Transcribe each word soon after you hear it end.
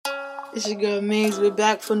It's your girl Maze. We're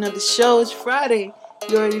back for another show. It's Friday.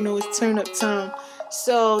 You already know it's turn up time.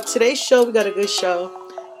 So today's show, we got a good show.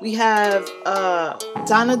 We have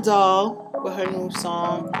Donna Doll with her new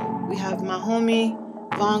song. We have my homie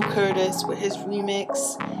Von Curtis with his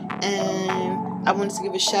remix. And I wanted to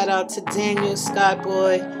give a shout out to Daniel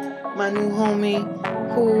Skyboy, my new homie,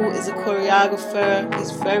 who is a choreographer.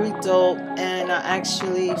 He's very dope. And I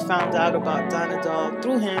actually found out about Donna Doll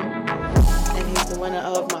through him. And he's the winner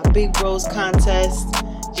of my Big Bros contest,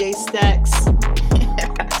 J Stacks.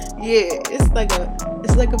 Yeah, it's like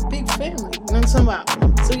a big family. You know what I'm talking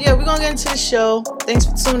about? So yeah, we're gonna get into the show. Thanks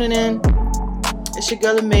for tuning in. It's your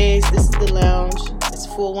girl Maze. This is the lounge. It's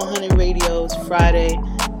 4100 Radio. It's Friday.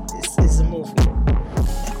 This is a movie.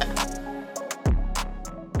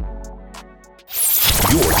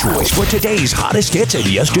 Your choice for today's hottest hits and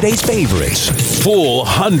yesterday's favorites.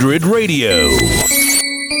 400 Radio.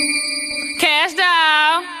 Cash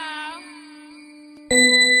down.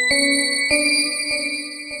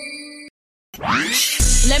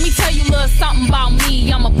 Let me tell you a little something about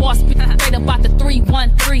me. I'm a boss, straight up out the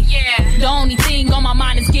 313. Yeah. The only thing on my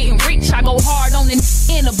mind is getting rich. I go hard on the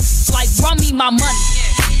in a like run me my money.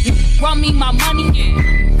 Yeah. Run me my money.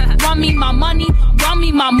 Yeah. Run me my money. Run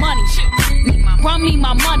me my money. Run me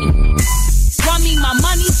my money. Run me my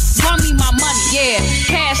money. Run me my money. Yeah.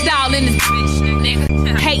 Cashed out in this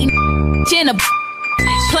nigga. Hating in a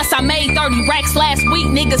plus I made 30 racks last week.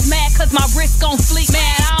 Niggas mad cause my wrist gon' fleek. Man,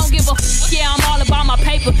 I don't give a yeah, I'm all about my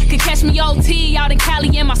paper. Could catch me OT out in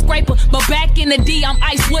Cali in my scraper. But back in the D, I'm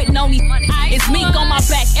ice wooden on these. It's Meek on my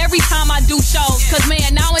back every time I do shows. Cause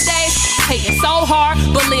man, nowadays, hating so hard,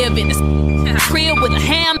 but live in this crib with a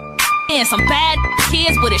ham and some bad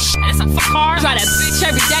kids with a shit and some cars. Drive that bitch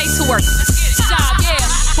every day to work. Job, yeah,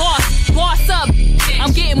 boss up.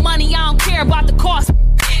 I'm getting money, I don't care about the cost.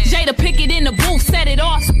 Jada Pickett in the booth, set it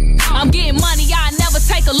off. I'm getting money, I never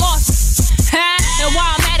take a loss. And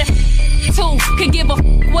while I'm at it, too, can give a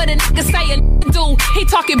what a nigga say a do. He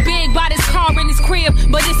talking big about his car and his crib,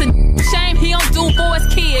 but it's a shame he don't do for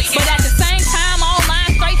his kids. But at the same time,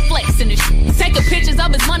 online straight flexing this shit. Taking pictures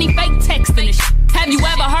of his money, fake texting this shit. Have you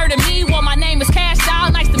ever heard of me? Well, my name is Cash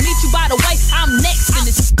Doll. Nice to meet you, by the way. I'm next in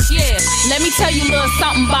this. Yeah, let me tell you a little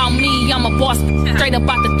something about me. I'm a boss, straight up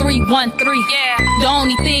out the 313. Yeah, the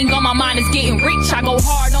only thing on my mind is getting rich. I go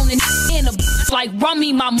hard on the in a like run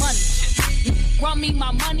me my money. Run me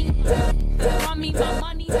my money. Run me my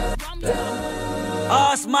money. Run me my money.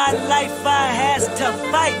 All's my life I has to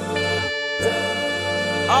fight.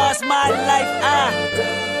 All's my life I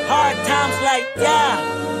hard times like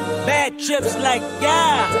yeah. Bad trips like,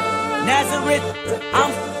 yeah, Nazareth,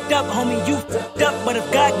 I'm f***ed up, homie, you f***ed up. But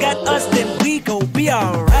if God got us, then we gon' be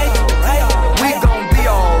alright, right? We gon' be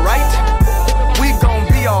alright. We gon'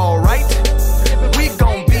 be alright. We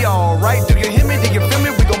gon' be alright. Do you hear me? Do you feel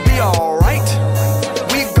me? We gon' be alright.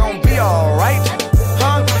 We gon' be alright.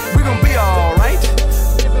 Huh? We gon' be alright.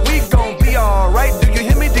 We gon' be alright. Do you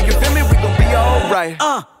hear me? Do you feel me? We gon' be alright.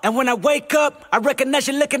 And when I wake up, I recognize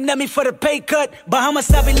you looking at me for the pay cut. Bahamas,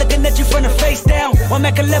 I be looking at you from the face down. One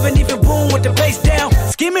Mac 11, even boom with the bass down.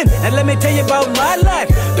 Skimming, and let me tell you about my life.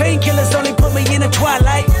 Painkillers only put me in the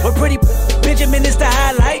twilight. But pretty Benjamin is the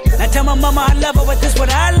highlight. I tell my mama I love her, but this what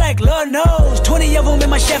I like. Lord knows, 20 of them in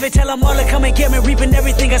my Chevy. Tell them all to come and get me, reaping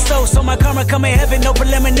everything I sow. So my karma come in heaven, no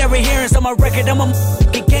preliminary hearings on my record. I'm a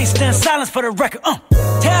gangster in silence for the record.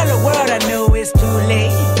 Tell the world I know it's too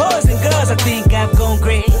late. Boys and girls, I think I've gone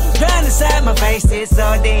great. Trying to side my face this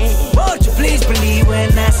all day. Won't you please believe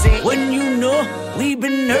when I say, when you know we've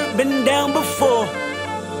been hurt, been down before.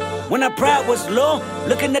 When our pride was low,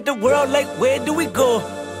 looking at the world like where do we go?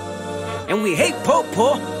 And we hate poor,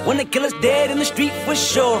 wanna kill us dead in the street for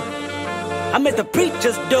sure. I'm at the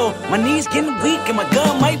preacher's door, my knees getting weak and my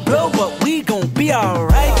gun might blow, but we gon' be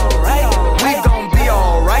alright, right? We gon' be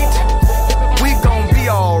alright. We gon' be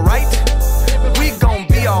alright. We gon'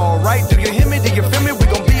 be alright. Do you hear me? Do you feel me? We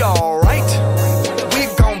gon' be alright. We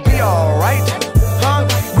gon' be alright. Huh?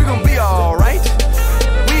 We gon' be alright.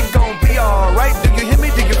 We gon' be alright. Do you hear me?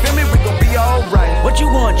 Do you feel me? We gon' be alright. What you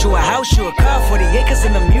want? You a house, you a car, 40 acres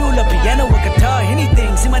and a mule, a piano, a guitar,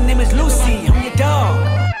 anything. See, my name is Lucy, I'm your dog.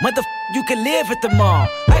 You can live at the mall.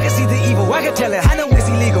 I can see the evil, I can tell it. I know it's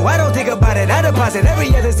illegal, I don't think about it. I deposit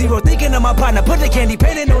every other zero, thinking of my partner. Put the candy,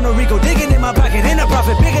 painting on a Rico, digging in my pocket. In a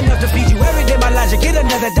profit big enough to feed you every day. My logic, get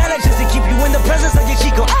another dollar just to keep you in the presence of your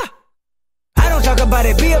Chico. I don't talk about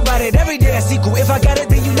it, be about it. Every day I sequel. If I got it,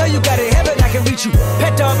 then you know you got it. Heaven, I can reach you.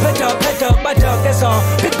 Pet dog, my dog, that's all.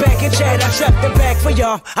 Big back and chat, I trap the back for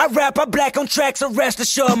y'all. I rap, I black on tracks, so rest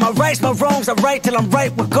assured. My rights, my wrongs, I right till I'm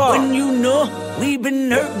right with God. When you know we've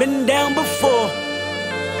been hurt, been down before.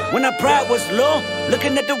 When our pride was low,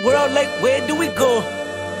 looking at the world like, where do we go?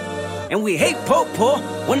 And we hate po-po,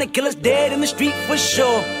 wanna kill us dead in the street for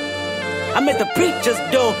sure. I'm at the preacher's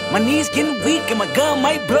door, my knees getting weak and my gun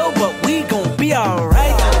might blow, but we gon' be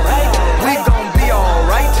alright, alright. We gon' be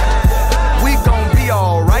alright. We gon' be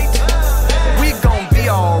alright. We gon' be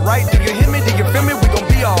alright. Do you hear me? Do you feel me? We gon'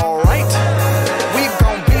 be alright. We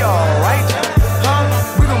gon' be alright. Huh?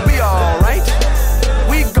 We gon' be alright.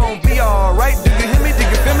 We gon' be alright. Do you hear me? Do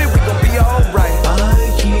you feel me? We gon' be alright. I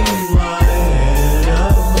keep my head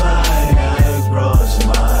up high, I cross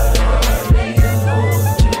my heart and hope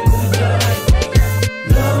to die.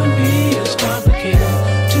 Loving me is complicated,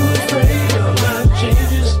 too afraid of my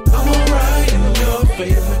changes. I'm alright in your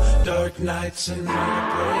favor, dark nights and my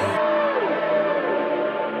prayer.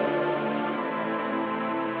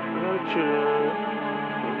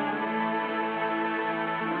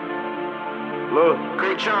 Look,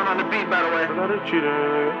 great John on the beat, by the way.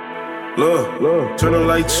 Look, turn the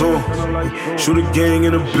lights on. Shoot a gang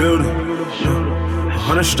in the building.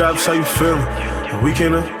 100 straps, how you feeling? We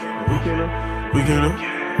can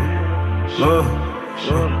Look,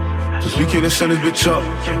 cause we can't send this bitch up.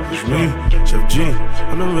 It's me, Chef G.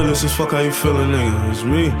 I know realist as fuck, how you feeling, nigga? It's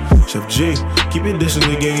me, Chef G. Keep it dissing,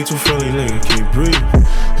 the gang ain't too friendly, nigga. Can't breathe.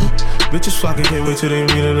 Bitches flocking, can't wait till they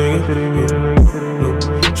meet a nigga.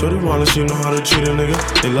 Shorty wallin', she know how to treat a nigga.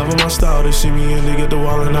 They loving my style, they see me and they get the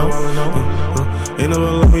wallin' out. Ain't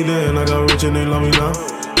never love me then, I got rich and they love me now.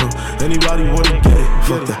 Anybody wanna get it?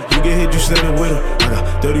 Fuck that. You get hit, you standing with it. I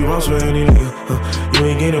got 30 rounds for any nigga. You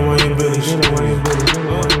ain't getting why you business.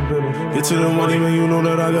 Get to the money, man, you know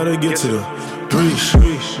that I gotta get to the breeze.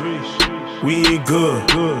 We ain't good.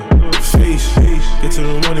 Face. Get to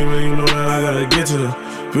the money, man, you know that I gotta get to the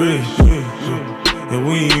breeze. And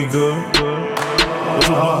we ain't good. What's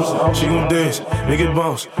your boss? She gon' dance, make it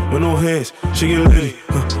bounce, with no hands. She get litty,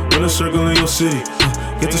 run a circle in your city.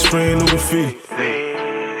 Get the spray and no graffiti.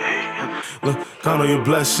 Look, count on your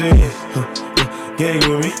blessings. Gang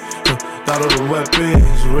with me. Got all the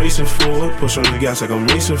weapons. Racing forward, push on the gas like I'm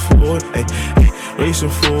racing forward. Ay, racing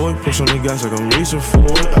forward, push on the gas like I'm racing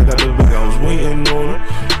forward. I got the back, I was waiting on it.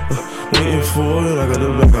 Waiting for it, I got the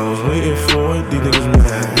back, I was waiting for it. These niggas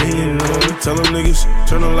mad, hating on it. Tell them niggas,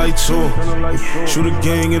 turn the lights on. Shoot a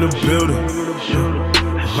gang in the building.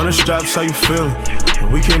 100 straps, how you feeling?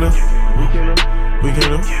 We can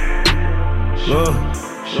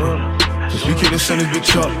cause we can't send this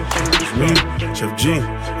bitch up. It's me, Chef G.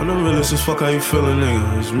 I know realist as fuck, how you feeling,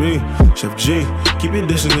 nigga. It's me, Chef G. Keep it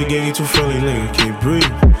dissing, the gang ain't too friendly, nigga. Can't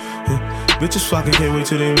breathe. Bitches flocking, can't wait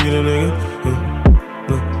till they meet a nigga.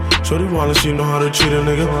 Shorty wallin', she know how to treat a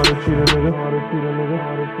nigga.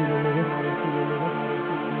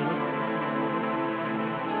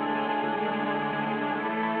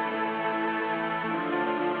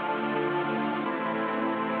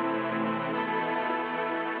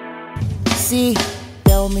 See,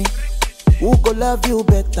 tell me, who go love you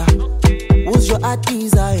better? Who's your heart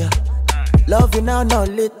desire? Love you now, not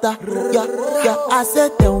later. Yeah, I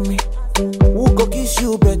said tell me, who go kiss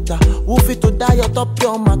you better? Who fit to die on top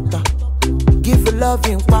your matter? Give you love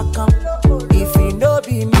in Pakam. If you no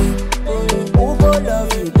be me, who go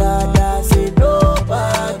love you, dada? Say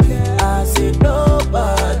nobody, I say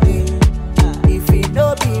nobody. If you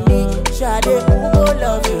no be me, Shade, who go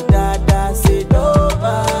love you, dada? Say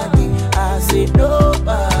nobody, I say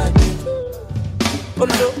nobody. Oh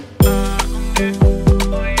no.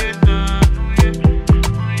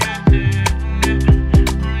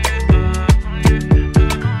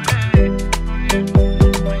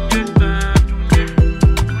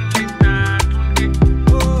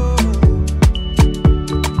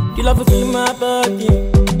 You love to feel my body.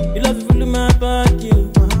 You love to feel my body.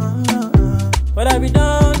 What have you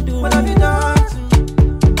done to me?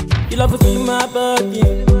 You love to feel my body.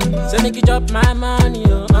 Say make you drop my money.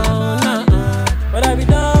 Oh, nah. What have you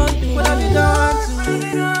done to me? What have you done to me?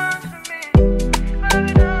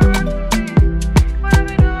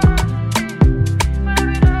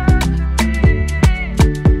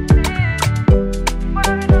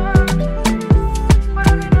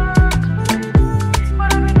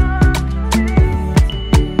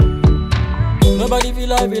 Nobody feel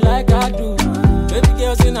love you like I do. Baby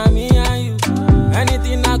girl, say na me and you.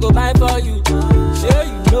 Anything I go buy for you. Sure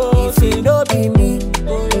you know. If it no be me,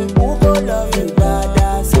 who go love you,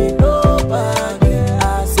 dada? Say nobody,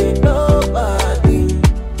 I say nobody.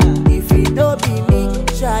 If it no be me,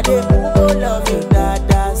 Shade, who go love you,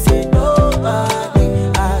 dada? Say nobody,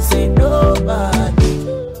 I say nobody.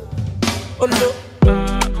 Oh no.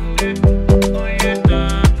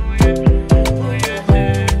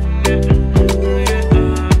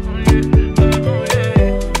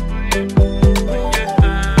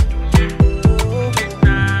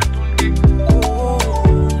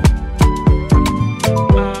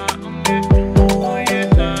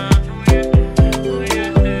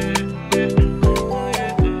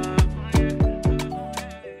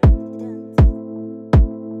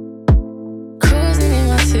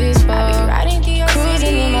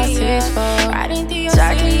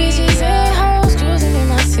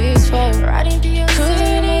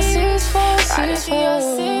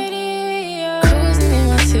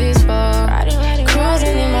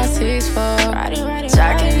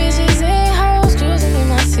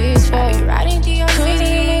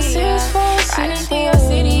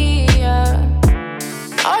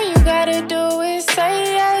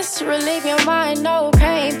 to relieve your mind, no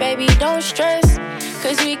pain, baby, don't stress.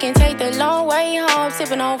 Cause we can take the long way home,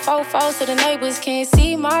 sipping on fofos so the neighbors can't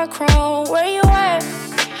see my chrome. Where you at?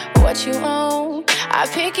 What you own? I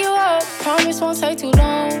pick you up, promise won't take too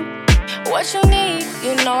long. What you need?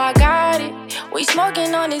 You know I got it. We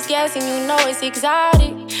smoking on this gas and you know it's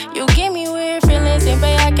exotic. You give me weird feelings and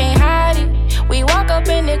babe, I can't hide it. We walk up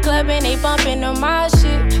in the club and they bumping on my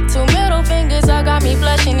shit. 2 middle fingers up got me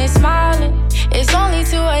blushing and smiling. It's only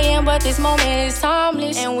 2 a.m. but this moment is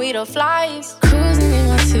timeless. And we the flyest. Cruising in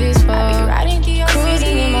my T-Sport. I be riding through your city.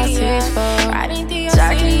 Cruising in my T-Sport. Riding through your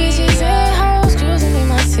city. Bitches and hoes. Cruising in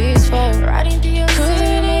my T-Sport. Riding through your city.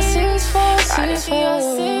 Cruising in my T-Sport. Riding through your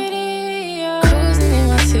city. Cruising in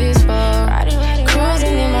my T-Sport.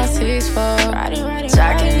 Cruising in my T-Sport.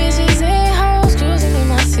 Jacking bitches and hoes. Cruising in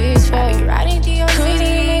my T-Sport. I be riding through your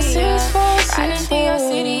city. Riding through your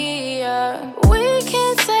city. We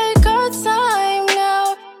can take our time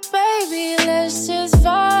now, baby, let's just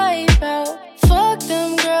vibe out. Fuck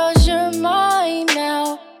them girls, you're mine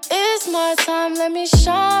now. It's my time, let me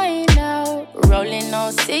shine now. Rolling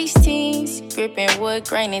on 16s, gripping wood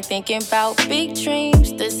grain and thinking about big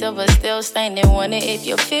dreams. The silver still standing, wonder if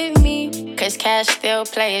you'll fit me. Cause cash still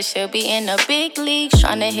play, she'll be in the big leagues,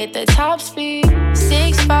 tryna hit the top speed.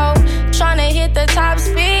 6'4", tryna hit the top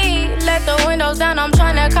speed. Let the windows down, I'm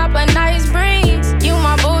tryna cop a nice breeze. You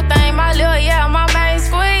my boo thing, my lil', yeah, my main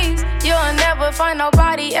squeeze. You'll never find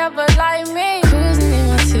nobody ever like me. Cruising in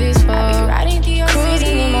my T-Sport. I be riding through your city.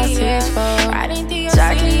 Cruising in my T-Sport. Riding through your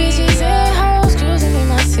city. Bitches and hoes. Cruising in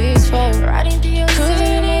my T-Sport. Riding through your city.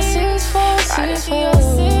 Cruising in my T-Sport. Riding through your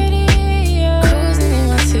city. Cruising in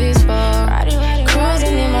my T-Sport.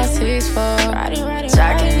 Cruising in my T-Sport.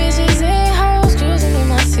 Jacking bitches and hoes. Cruising in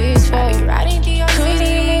my T-Sport. I be riding through your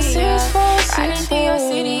city. Riding through your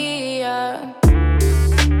city.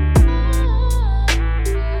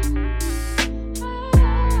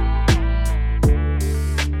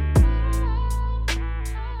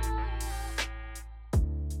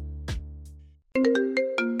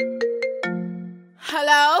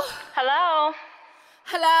 Hello? Hello?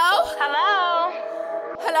 Hello? Hello?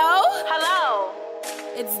 Hello? Hello?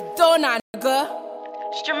 It's Donna, nigga.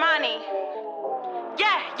 Strumani.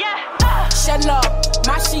 Yeah. Shut up,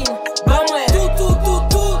 machine, bamouin.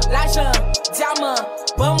 Tout, l'argent, diamant,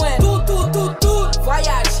 bamouin. Tout,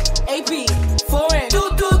 voyage, AP, foreign.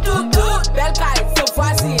 Tout, belle caille, so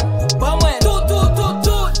voisine, bamouin. Tout,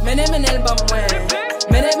 menel,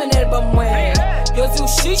 bamouin. Yo zi ou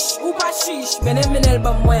chiche ou pas chiche, menel,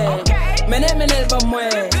 bamouin. Menel,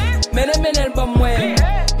 bamouin.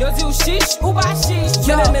 Yo zi ou chiche ou pas chiche,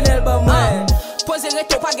 menel, bamouin. Pose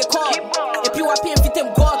reto pa ge kob, epi wapi invite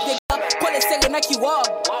m'gog, nigga. Kole sere Nike wog,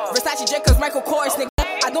 Versace Jacobs, Michael Kors, nigga.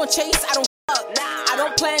 I don't chase, I don't fuck. I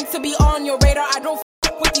don't plan to be on your radar, I don't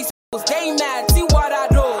fuck with these fools. They ain't mad, see what I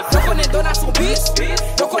do. Yo konen donation bis,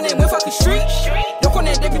 yo konen mwen fucking street. Yo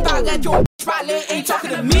konen depi pa red yo probably ain't talking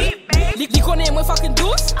to me. Li konen mwen fucking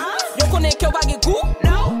douce, yo konen ke wage goût.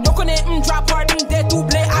 Yo konen drop hard,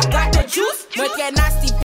 dédoublé, I got the juice. Mwen tre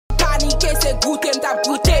nasty, panique, se goûter, m'tap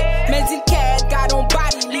goûter. Men zil ked, got on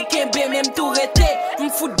body, li kembe même tout rete.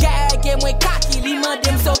 M'fout gag, et mwen kaki, li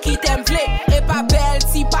mandem so ki tem vle. E pa bel,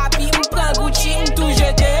 si papi, m'pren Gucci, m'tou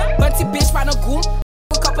jete. Bon ti bitch pa nan goum,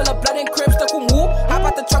 a couple of blood and crips, te kou mou. Hop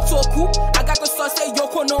out the truck to a coupe, I got the sauce, say yo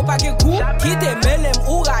konon pa ge goût. Kite melem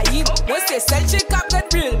ou raïb, mwen se sel che kap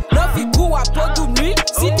red real. Non fi gou a po du nuit,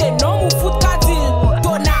 si te non mou fout kadil.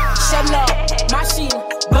 Donna, Chanel, machine,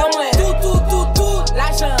 bamouin. Tout,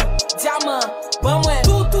 l'argent, diamant, bamouin.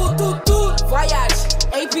 Tout, voyage,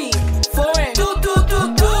 AP, foreign. Tout,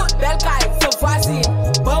 belle caille, so voisine,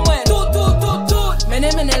 bamouin. Tout,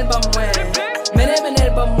 menel, bamouin.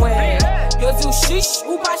 Yo zi ou chiche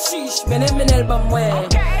ou pas chiche, menel, bamouin.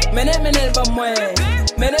 Menel,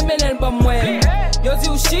 bamouin. Yo zi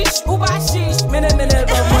ou chiche ou pas chiche, menel,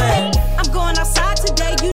 bamouin. I'm going outside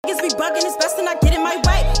today, you niggas be bugging, it's best to not get in my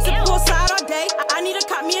way. Sip poolside all day, I need to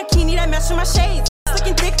cop me a kini that match with my shades.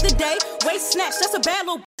 Looking thick today, waist snatch, that's a bad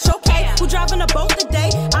little bitch, okay. Who driving a boat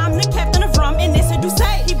today? I'm the captain of rum and this a Douce.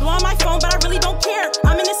 He blowing my phone, but I really don't care.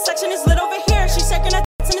 I'm in this section, it's lit over here. She shaking her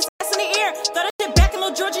tits and his ass in the air. Throw that shit back in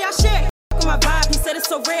little Georgie, I share. With my vibe, he said it's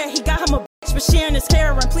so rare. He got him a bitch for sharing his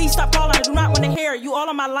hair. And please stop calling, I do not want to hear. You all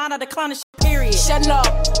on my line, I decline this shit, period. Chanel,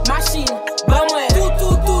 machine, bamouin.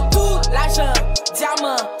 Tout, l'argent,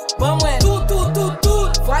 diamant, bamouin. Tout,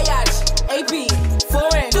 voyage, AP,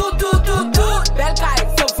 foreign. Tout, belle caille,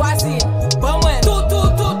 so voisine, bamouin. Tout,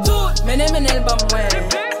 menel,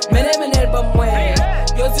 bamouin.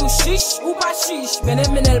 Yo zi ou chiche ou pas chiche,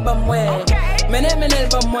 menel, bamouin. Menel,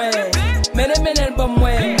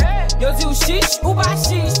 bamouin. Yo Josie ou chiche ou pas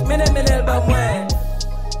chiche, menel ba mwen.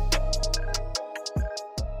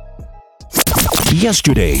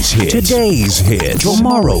 Yesterday's hits, today's hits,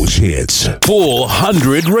 tomorrow's hits. Full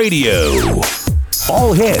 100 Radio.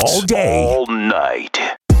 All hits, all day, all night.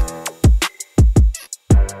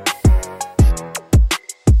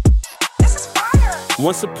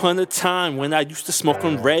 Once upon a time when I used to smoke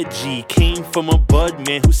on Reggie, came from a bud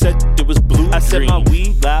man who said it was blue. I said my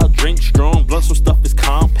weed loud, drink strong, blunt so stuff is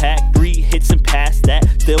compact. 3 hits and past that,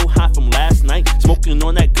 still high from last night. Smoking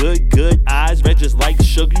on that good eyes, red just like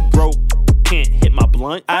sugar. You broke, can't hit my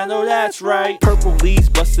blunt. I know that's right. Purple leaves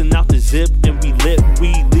busting out the zip, and we lit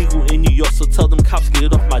weed legal in New York. So tell them cops get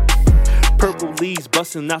it off my. Purple leaves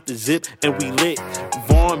busting out the zip, and we lit.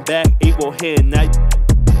 Vaughn back, Abel here night.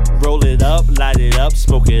 Roll it up, light it up,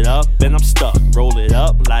 smoke it up, and I'm stuck. Roll it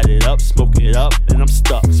up, light it up, smoke it up, and I'm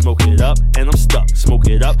stuck. Smoke it up, and I'm stuck. Smoke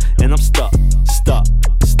it up, and I'm stuck. Stuck.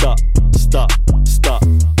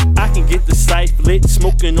 I can get the scythe lit,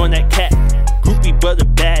 smoking on that cat. Groupie but a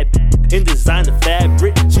bad in designer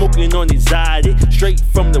fabric, smoking on exotic, straight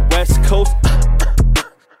from the West Coast.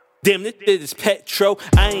 Damn, this shit is petro.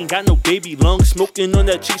 I ain't got no baby lungs. Smoking on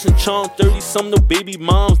that Cheech and Chong. 30-some, no baby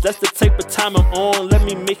moms. That's the type of time I'm on. Let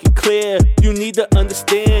me make it clear. You need to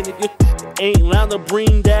understand. If you ain't loud to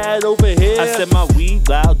bring that over here. I said my weed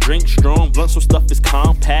loud, drink strong. Blunt so stuff is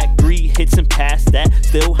compact. 3 hits and past that.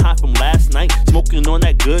 Still high from last night. Smoking on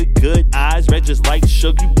that good eyes. Red just like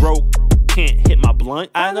sugar. You broke, can't hit my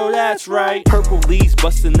blunt. I know that's right. Purple leaves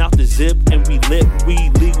busting out the zip, and we lit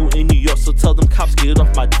weed legal in New York. So tell them cops get it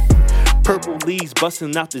off my. Purple leaves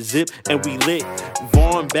busting out the zip, and we lit.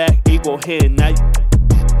 Vaughn back, Abel here night.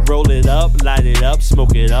 Roll it up, light it up,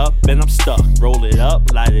 smoke it up, and I'm stuck. Roll it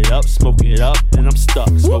up, light it up, smoke it up, and I'm stuck.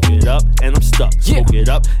 Smoke it up, and I'm stuck. Smoke it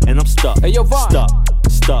up, and I'm stuck. Hey yo, Vaughn.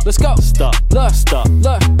 Stuck. Let's go. Stuck.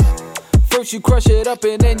 Look. First you crush it up,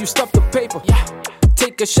 and then you stuff the paper. Yeah.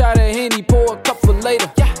 Take a shot of Henny, pour a cup for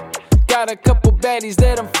later. Yeah. Got a couple baddies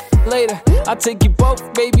that I'm later. I'll take you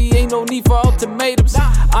both, baby, ain't no need for ultimatums.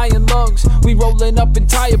 Iron lungs, we rolling up in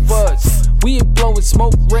tire buds. We ain't blowing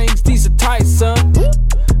smoke rings, these are tires, son.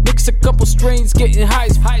 Mix a couple strains, getting high.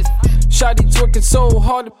 Shawty twerking so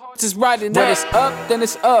hard, the is riding. When it's up, then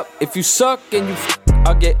it's up. If you suck and you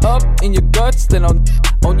I'll get up in your guts, then on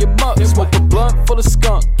your muck. Smoke a blunt full of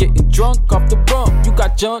skunk, getting drunk off the bump. You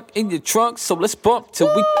got junk in your trunk, so let's bump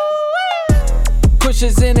till we.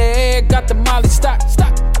 Cushions in the air, got the Molly stock.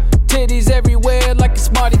 Titties everywhere like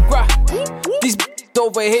it's Mardi Gras. These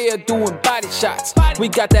over here doing body shots. We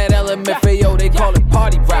got that LMFAO, they call it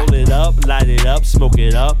party rock. Roll it up, light it up, smoke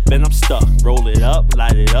it up, and I'm stuck. Roll it up,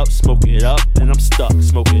 light it up, smoke it up, and I'm stuck.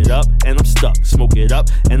 Smoke it up, and I'm stuck. Smoke it up,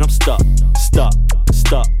 and I'm stuck. Stuck.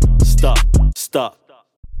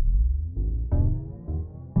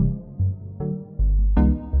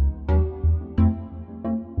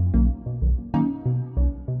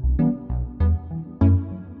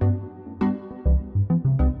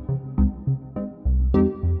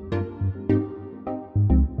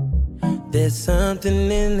 There's something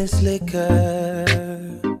in this liquor.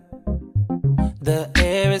 The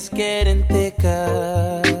air is getting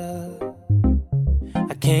thicker.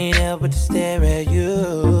 I can't help but to stare at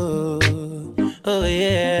you. Oh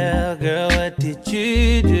yeah, girl, what did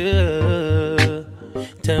you do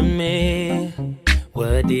to me?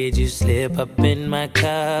 What did you slip up in my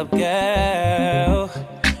cup, girl?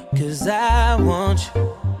 'Cause I want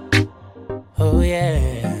you. Oh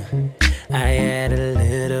yeah, I had a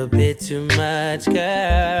little bit too much,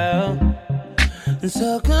 girl.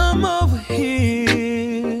 So come over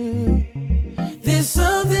here. There's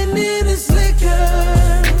something in this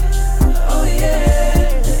liquor. Oh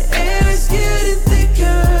yeah, the air is getting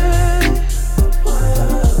thicker. All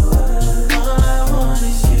I want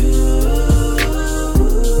is you.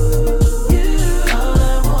 All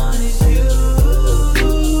I want is you.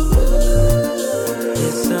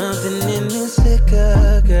 There's something in this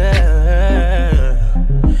liquor, girl.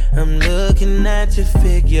 I'm looking at your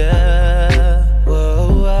figure.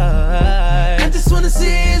 Whoa, I just wanna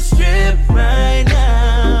see you strip right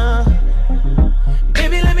now.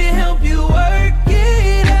 Baby, let me help you work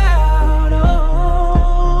it out.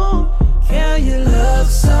 Oh, girl, you look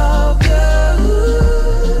so good.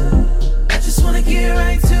 I just wanna get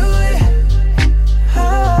right to it.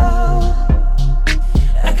 Oh,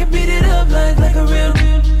 I can beat it up like a real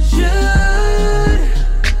should.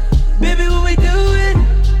 Baby, when we do it,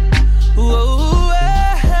 whoa,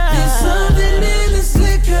 there's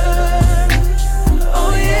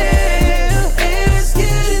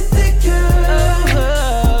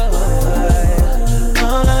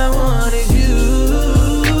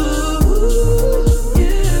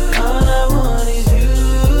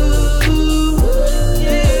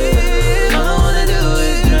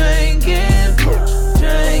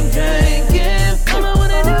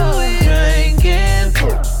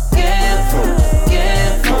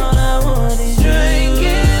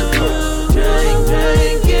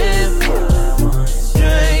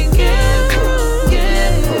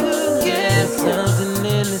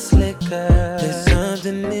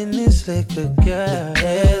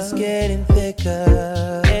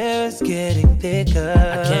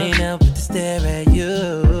I can't help but to stare at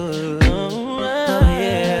you. Oh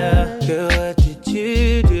yeah, girl, what did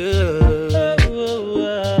you do?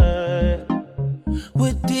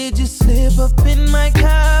 What did you slip up in my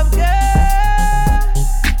cup, girl?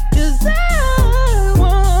 'Cause I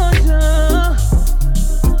want you.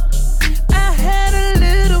 I had a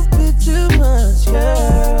little bit too much,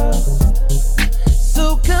 girl.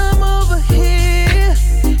 So come over here.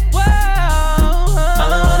 Wow.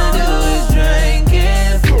 All I wanna do is drink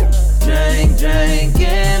it, drink, drink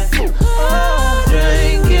it,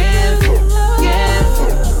 drink it, get,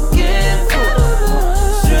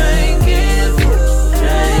 drink it, drink, drink it,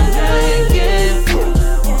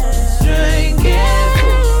 drink it,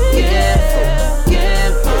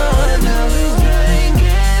 get. All I do is drink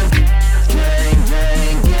it, drink,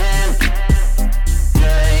 drink it,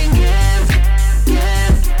 drink it, get,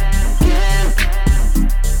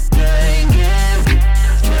 drink it,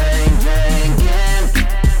 drink, drink it, drink it,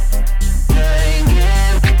 get.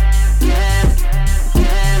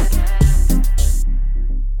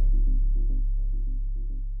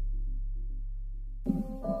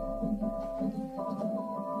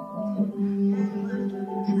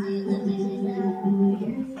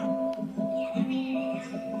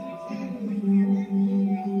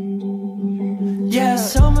 Yeah,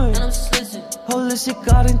 summer. Holistic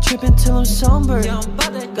garden tripping till I'm somber.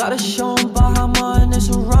 Gotta show 'em Bahama is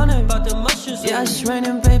a runner. Yeah, it's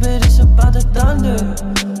raining, baby, it's about to thunder.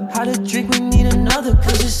 How to drink, we need another,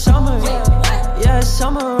 cause it's summer. Yeah, it's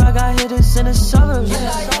summer, I got hitters in the suburbs.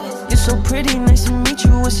 You're so pretty, nice to meet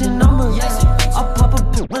you, what's your number? I'll pop a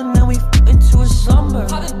pill and then we into a slumber.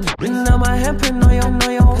 And now my handprint on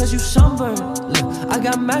your, cause you sunburned. Look, I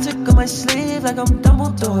got magic on my sleeve like I'm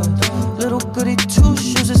Dumbledore. Little goody two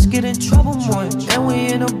shoes, let's get in trouble more. And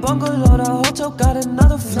we in a bungalow, the hotel got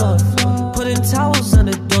another floor. Putting towels on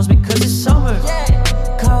the doors because it's summer.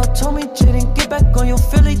 Kyle told me, Jaden, get back on your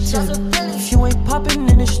Philly tip. If you ain't popping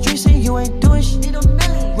in the streets and you ain't doing shit.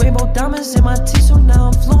 Rainbow diamonds in my teeth, so now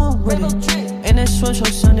I'm fluent with it. And that swim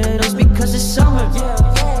shorts under those because it's summer.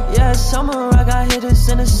 Yeah, it's summer, I got hitters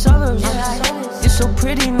in the suburbs. You're so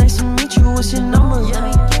pretty, nice to meet you, what's your number?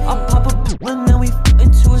 I'll pop a pill and then we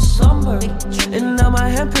into a slumber. And now my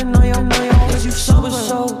handprint on your, cause you super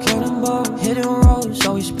soul, cannonball, hitting roads,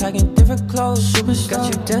 always packing different clothes, super slow.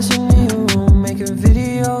 Got you dancing in your room, making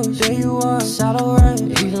videos, there you are, saddle right,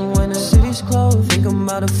 even when the city's closed. Think I'm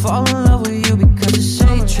about to fall in love with you because it's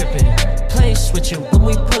day tripping. Play switching, when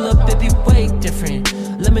we pull up it be way different.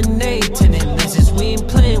 Lemonade tinted lenses, we ain't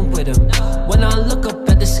playing with them. When I look up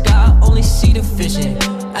at the sky, I only see the vision.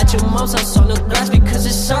 At your mom's house on the grass because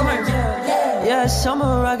it's summer. Yeah, it's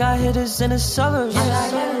summer, I got hitters in the suburbs.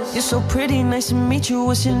 You're so pretty, nice to meet you,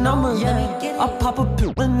 what's your number? I'll pop a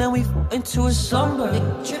pill and then we into a slumber.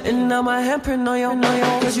 And now my handprint on your,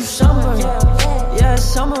 cause you sunburned. Yeah, it's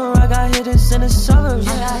summer, I got hitters in the suburbs.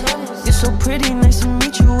 You're so pretty, nice to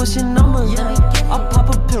meet you, what's your number? I'll pop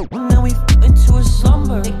a pill and then we into a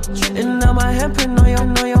slumber. And now my handprint on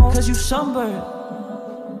your, cause you sunburned.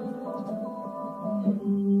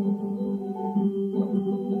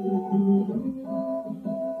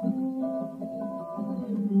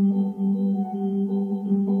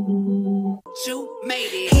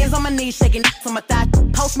 Hands on my knees, shaking on my thigh.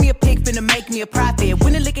 Post me a pic, finna make me a profit.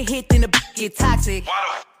 When the liquor hit, then the get toxic. Why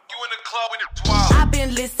the you in the club when it's wild? I've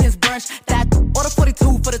been lit since brunch. That order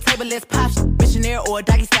 42 for the table, let's pop. Missionary or a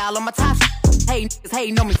doggy style on my top. Hey, niggas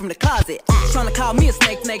hating on me from the closet. Tryna call me a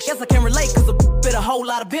snake. Guess I can relate, cause a bit a whole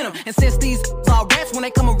lot of venom. And since these all rats, when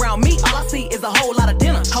they come around me, all I see is a whole lot of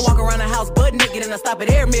dinner. I walk around the house butt naked and I stop at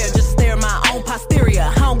air mirror just to stare at my own posterior.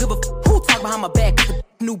 I don't give a who talk behind my back, cause the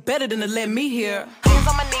knew better than to let me hear. Hands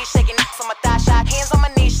on my knees, shaking on my thigh shot. Hands on my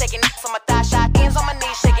knees, shaking on my thigh shot. Hands on my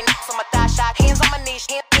knees, shaking on my thigh shot. Hands on my knees,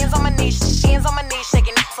 hands on my knees, hands on my knees,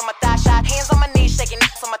 shaking on my thigh shot. Hands on my knees, shaking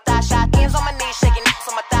on my thigh shot. Hands on my knees, shaking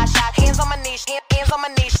on my thigh shot. Hands on my knees, hands on my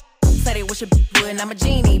knees. Said they wish a would, and I'm a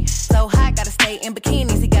genie. So hot, gotta stay in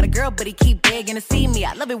bikinis. He got a girl, but he keep begging to see me.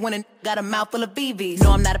 I love it when a got a mouth full of BBs.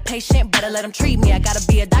 No, I'm not a patient, better let him treat me. I gotta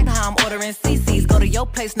be a doctor, how I'm ordering CCs. Go to your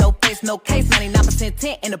place, no face, no case. 99%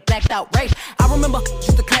 tint in a blacked out rape. I remember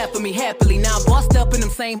used to clap for me happily. Now I'm bossed up in them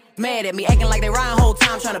same mad at me. Acting like they riding whole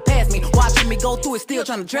time trying to pass me. Watching me go through it, still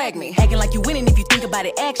trying to drag me. Acting like you winning if you think about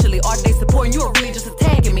it actually. Are they supporting you or really just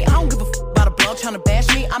attacking me? I don't give a about a blog trying to bash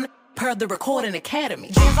me. I'm the per the Recording Academy.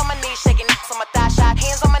 Hands on my knees, shaking on my thigh shot.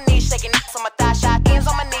 Hands on my knees, shaking on my thigh shot. Hands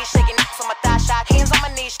on my knees, shaking on my thigh shot. Hands on my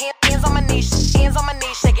knees, hands on my knees, hands on my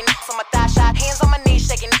knees, shaking on my thigh shot. Hands on my knees,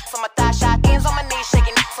 shaking on my thigh shot. Hands on my knees,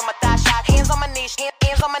 shaking on my thigh shot. Hands on my knees,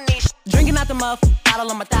 hands on my knees. Drinking out the muff, bottle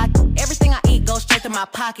on my thigh. Everything I eat goes straight to my my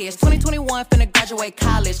pockets. 2021, finna graduate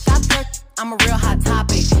college. Got there, I'm a real hot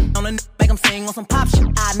topic. On a make them sing on some pop shit.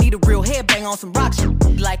 I need a real headbang on some rock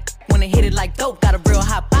shit. Like, when they hit it like dope. Got a real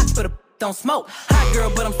hot box for the don't smoke. Hot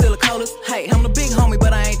girl, but I'm still a coldest. Hey, I'm the big homie,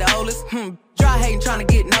 but I ain't the oldest. Dry hating, trying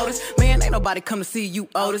to get noticed. Man, ain't nobody come to see you,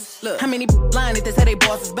 Otis. Look, how many lying if they say they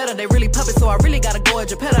boss is better? They really puppets, so I really gotta go at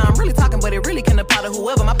Geppetto. I'm really talking, but it really can apply to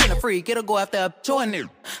whoever. My pen a freak, it'll go after a Jordan.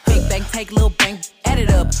 Big bang, take little bang, add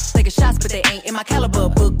it up. Taking shots, but they ain't in my caliber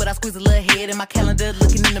book. But I squeeze a little head in my calendar,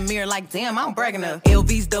 looking in the mirror like, damn, I'm bragging up.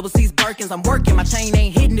 LVs, double C's, Birkins, I'm working. My chain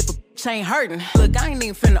ain't hitting if a chain hurting. Look, I ain't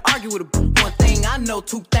even finna argue with a one thing. I know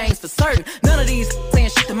two things for certain. None of these saying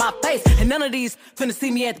shit to my face, and none of these finna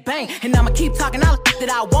see me at the bank. And I'ma keep talking all the that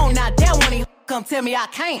I want. Now damn when he come tell me I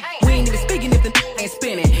can't. We ain't even speaking if the ain't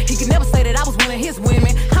spinning. He could never say that I was one of his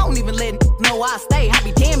women. I don't even let know I stay. I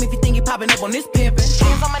be damned if you think you popping up on this pimpin'.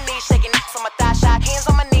 Hands on my knees, shaking ass on my thigh shot. Hands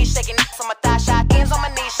on my knees, shaking ass on my thigh shot. Hands on my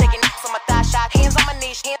knees, shaking ass on my thigh shot. Hands on my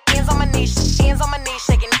knees, hands on my knees, hands on my knees,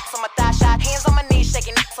 shaking ass on my thigh shot. Hands on my knees,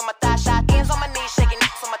 shaking ass on my thigh shot. Hands on my knees, shaking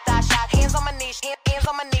ass on my thigh shot. Hands on my knees, hands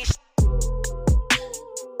on my knees.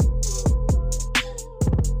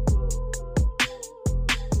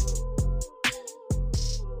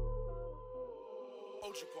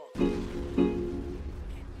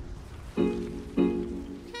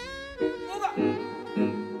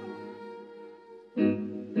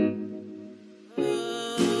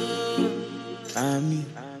 Ami,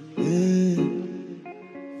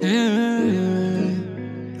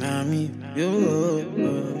 Ami, yo.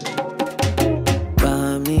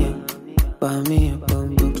 Bami,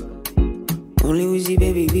 only Uzi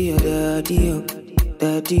baby be your daddy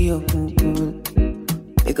up.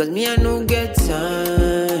 Because me I no get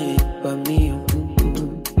time, Bami.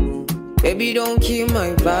 Baby don't kill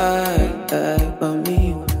my vibe,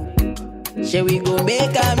 Bami. Shall we go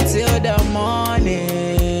make up till the morning?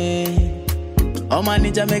 Oh my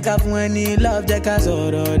ninja make up when he love the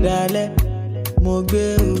casoro dale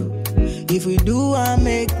Mogbe o. If we do I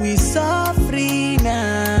make we so free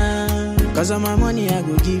now. Cause of my money I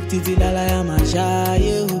go give Titi Lala I'm a shy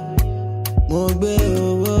Mogbe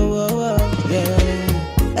o,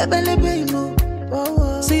 yeah. Ebelebe no.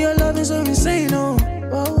 See your love is so insane no.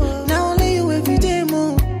 Now only you every day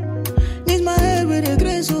mo. Need my head with a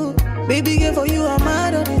grace oh. Baby girl for you I'm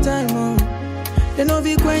mad all the time oh. They know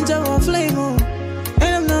we quench our flame oh.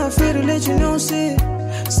 And I'm not afraid to let you know, say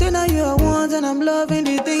now you are one and I'm loving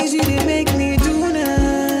the things you did make me do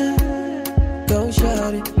now. Go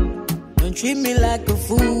shout it, don't treat me like a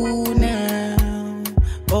fool now.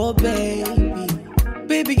 Oh baby,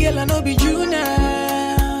 baby girl I know be you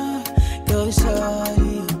now. Go shout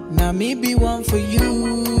it, now me be one for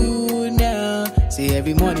you now. Say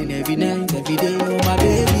every morning, every night, every day, oh my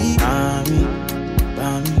baby. Bami,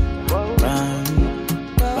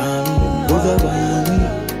 over Bami,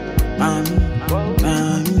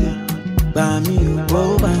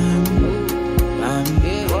 oh Bami,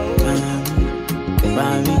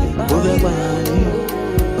 over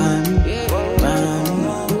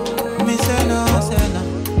Bami. Me say no.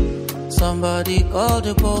 Somebody call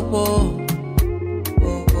the popo.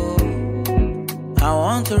 I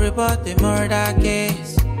want to report the murder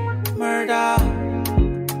case. Murder.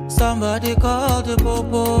 Somebody call the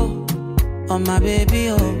popo. On my baby,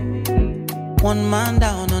 oh. One man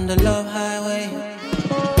down on the love highway.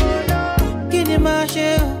 Guinea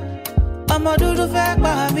Marshall, I'ma do the fact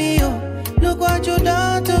by me, oh. Look what you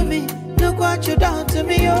done to me. Look what you done to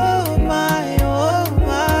me, oh my, oh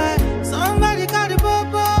my. Somebody call the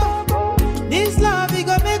popo. This love, it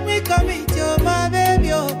gon' make me commit, oh my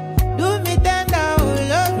baby, oh. Do me tender, oh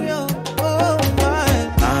love you, oh my.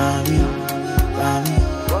 Bami,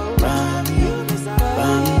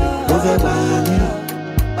 over Bami, oh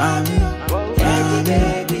Bami,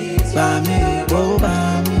 over Bami.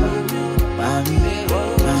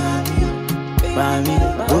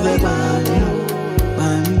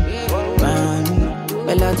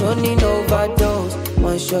 Melatonin overdose,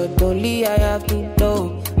 one shot only I have to know.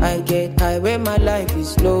 I get high when my life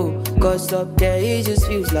is low, cause up there it just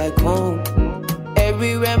feels like home.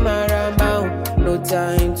 Everywhere my around, no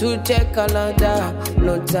time to check calendar,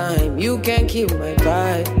 no time, you can't kill my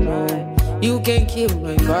vibe, no, you can't kill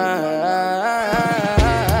my vibe.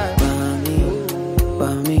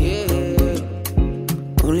 Bami,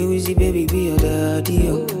 only Weezy baby be your daddy,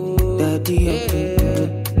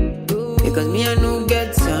 because me I no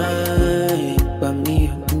get time, Bami,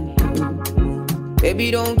 baby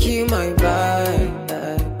don't kill my vibe,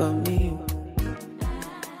 Bami.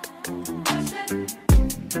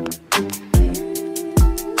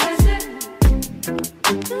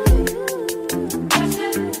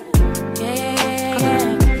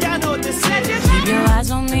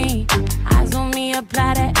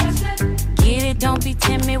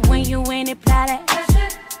 you in it, apply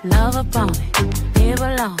that. Love upon it, live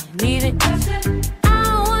alone, leave it. I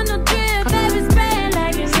don't want no drip, baby, spray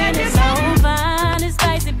like you need it. So fine and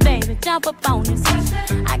spicy, baby, jump up on this.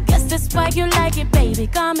 I guess that's why you like it, baby,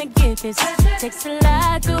 come and get this. Takes a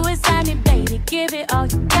lot to excite me, baby, give it all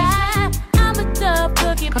you got. I'm a tough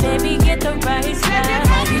cookie, baby, get the right spot.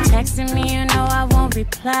 Why you texting me, you know I won't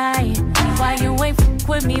reply. Why you ain't f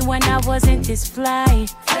with me when I wasn't this fly?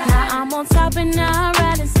 Now I'm on top and now I'm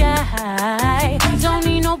riding sky. Don't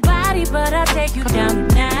need nobody, but I'll take you down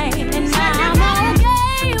tonight. And now I'm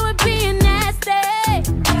okay with being nasty.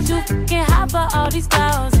 Too fucking hot for all these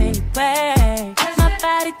girls anyway. My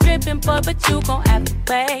body dripping, boy, but you gon' have to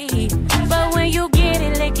pay. But when you get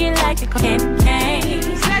it, lick it like a candy cane.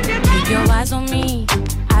 Keep your eyes on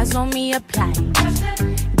me, apply.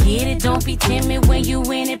 Get it, don't be timid when you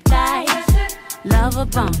in it, apply. Love a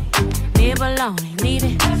bone, live alone, leave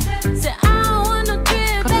it. Say I don't want no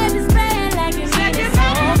drip, baby, spray it like you need it. So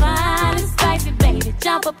fine and spicy, baby,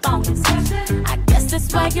 jump up on this. I guess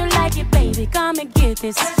that's why you like it, baby, come and get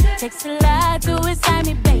this. Takes a lot to excite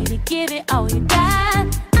me, baby, give it all you got.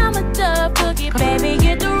 I'm a tough cookie, baby,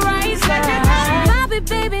 get the right spot. Pop it,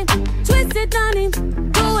 baby, twist it, honey.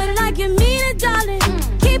 Do it like you mean it, darling.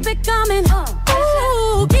 Keep it coming,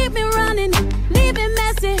 ooh, keep me running. Leave it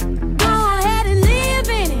messy, go ahead and live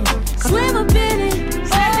in it. Swim up in it,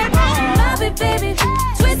 pop it, baby,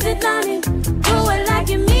 twist it, honey. Do it like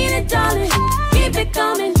you mean it, darling. Keep it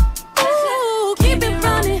coming, ooh, keep it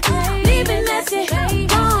running. Leave it messy,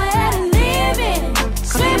 go ahead and live in it.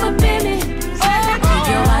 Swim up in it. Keep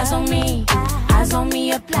your eyes on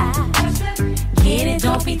me, apply. Get it,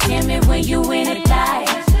 don't be timid when you in it, die.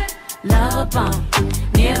 Love a bomb,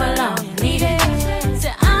 live alone, leave it.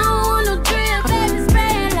 Say I don't want no drip, baby,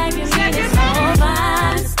 spray it like you need it. So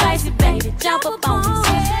fine and spicy, baby, jump up on this.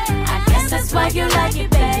 I guess that's why you like it,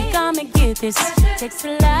 baby, come and get this. Takes a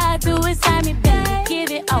lot to excite me, baby,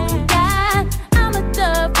 give it all you got. I'm a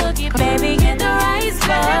tough cookie, baby, get the right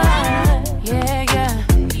spot. Yeah, yeah.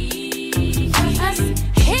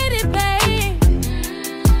 Hit it, babe.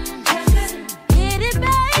 Hit it,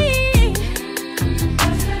 babe.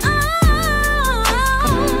 Oh,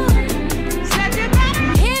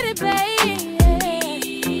 hit it, babe.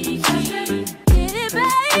 Hit it, babe.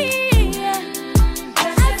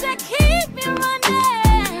 I said keep me running.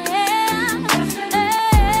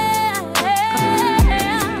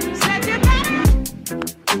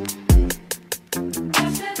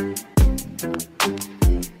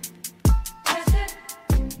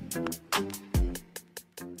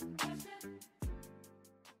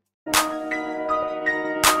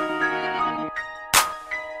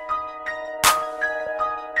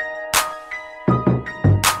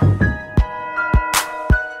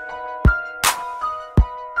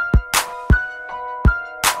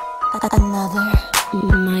 Another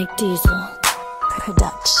Mike Diesel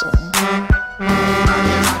production.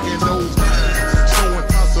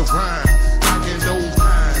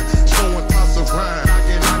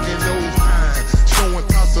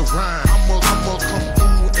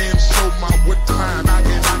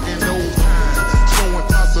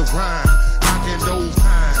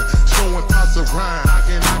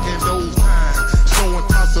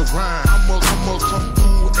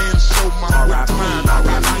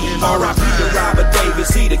 R.I.P. to Robert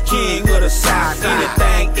Davis, he the king of the South.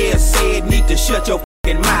 Anything else said, need to shut your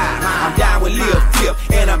f***ing mouth. I'm down with Lil Flip,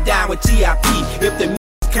 and I'm down with T.I.P. If the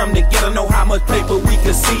come together, know how much paper we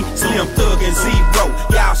can see. Slim Thug and Zero,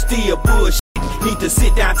 y'all still bullshit. Need to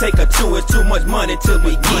sit down, take a tour, it's too much money till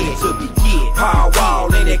we get. Paul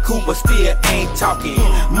Wall and that Cooper still ain't talking.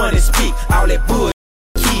 Money speak, all that bullshit,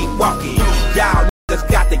 keep walking. Y'all niggas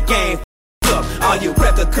got the game up. All your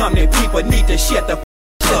record company people need to shut the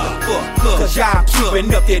up. Cause y'all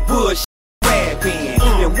keeping up that bullshit rapping.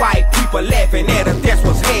 And white people laughing at us, that's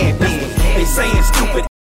what's happening. They saying stupid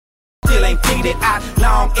still ain't figured it out.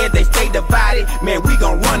 Long as they stay divided, man, we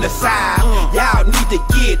gon' run the side. Y'all need to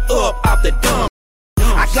get up off the dumb.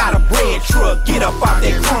 I got a bread truck, get up off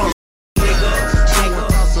that crumb.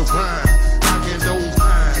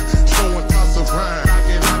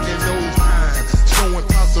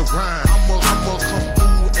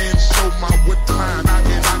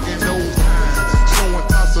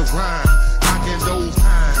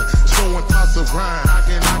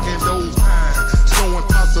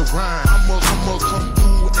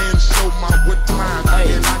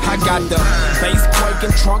 I got the bass point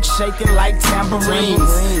shaking, trunk shaking like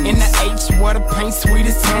tambourines. In the H where the paint sweet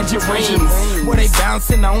as tangerines. Where they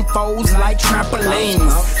bouncing on foes like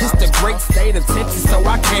trampolines. It's the great state of Texas, so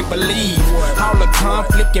I can't believe all the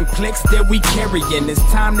conflict and plex that we carrying. It's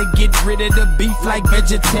time to get rid of the beef like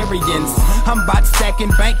vegetarians. I'm about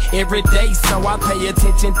stacking bank every day, so I pay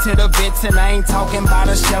attention to the vets, and I ain't talking about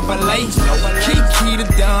a Chevrolet. Kiki the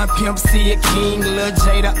Don, Pimp C a King, Lil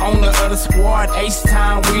J the owner of the squad,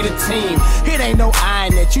 H-Time we the team. It ain't no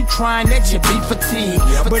iron that you trying that you be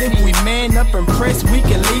fatigued, but if we man up and press, we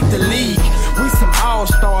can lead the league. We some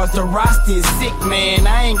all-stars, the roster is sick, man.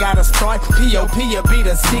 I ain't gotta start, P.O.P. will be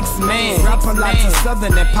the sixth man. Rapper like a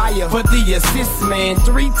Southern Empire for the assist, man.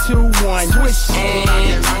 3, 2, 1, switch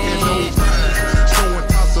and showing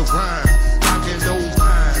toss of rhyme, knocking those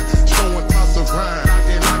lines, showing toss of rhyme,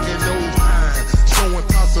 knocking those lines, showing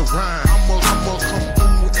toss of rhyme. I'ma come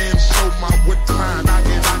through and show my wit line,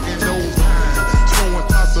 knocking those lines, showing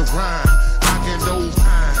toss of rhyme, knocking those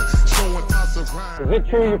lines, showing toss of rhyme. Is it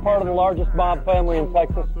true you're part of the largest mob family in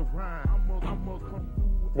Texas?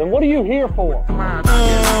 Then what are you here for?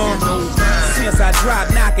 Since I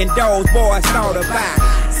dropped knocking doors, boys thought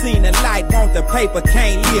about. Seen the light, want the paper,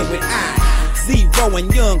 can't live without. Zero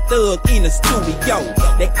and Young Thug in the studio.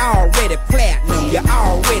 They already platinum, you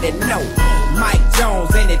already know. Mike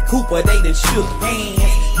Jones and that Cooper, they done shook hands.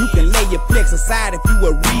 You can lay your flex aside if you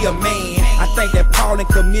a real man. I think that Paul and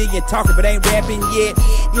Chameleon talking but ain't rapping yet.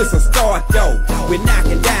 It's a start though, we're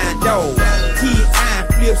knocking down doors. T.I.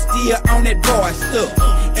 Flip still on that boy stuff.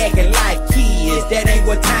 Acting like kids, that ain't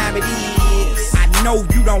what time it is. I know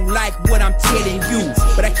you don't like what I'm telling you,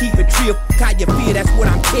 but I keep it real, how you feel, that's what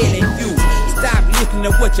I'm telling you. Stop listening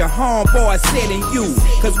to what your homeboy's telling you,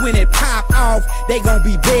 cause when it pop off, they gon'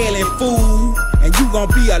 be bailing fool. And you gon'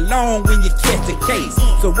 be alone when you catch the case.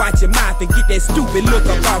 So watch your mouth and get that stupid look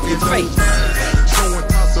up off your face. Showing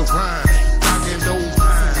toss of rhyme, knocking those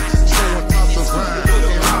lines, showing toss of rhyme,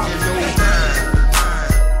 knocking those lines.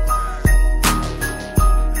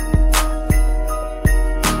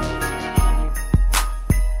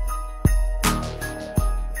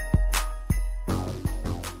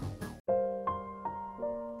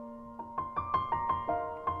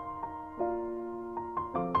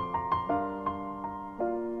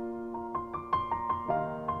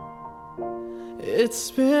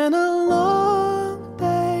 It's been a long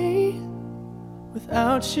day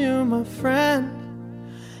without you, my friend,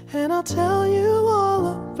 and I'll tell you all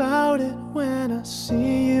about it when I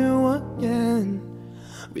see you again.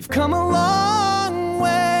 We've come a long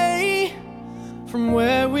way from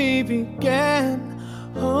where we began.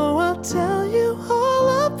 Oh, I'll tell you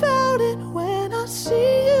all about it when I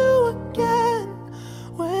see you again.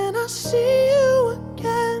 When I see you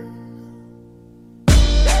again.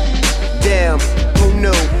 Damn, who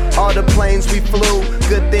knew? All the planes we flew,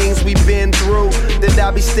 good things we've been through. That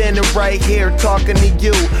I'll be standing right here talking to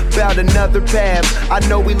you about another path. I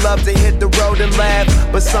know we love to hit the road and laugh,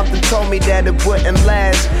 but something told me that it wouldn't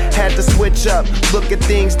last. Had to switch up, look at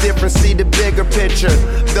things different, see the bigger picture.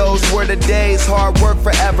 Those were the days, hard work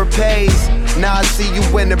forever pays. Now I see you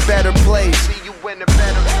in a better place.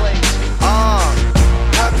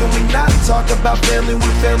 How can we not talk about family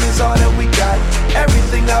when family's all that we got?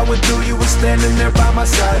 Everything I went through, you were standing there by my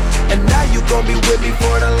side, and now you gon' be with me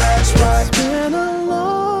for the last ride. It's been a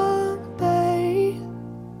long day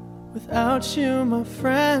without you, my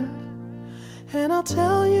friend, and I'll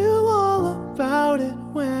tell you all about it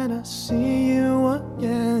when I see you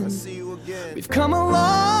again. We've come a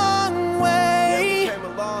long way,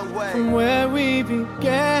 from where we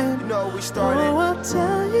began. You know we started. Oh, I'll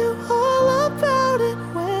tell you all about it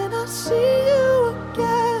when I see you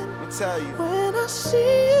again. Let me tell you. When I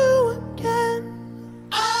see you again.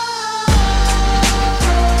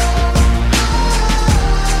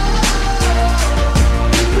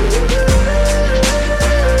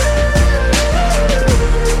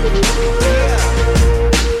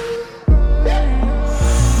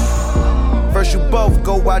 First you both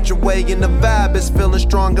go out your way and the vibe is feeling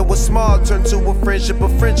strong. And what's small turn to a friendship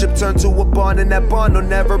turn to a bond, and that bond will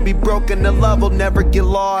never be broken. The love will never get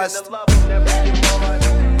lost.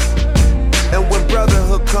 And when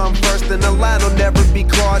brotherhood come first, then the line will never be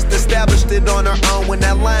crossed. Established it on our own when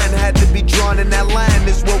that line had to be drawn, and that line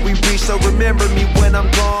is what we reach. So remember me when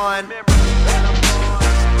I'm gone.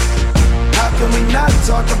 How can we not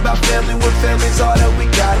talk about family when family's all that we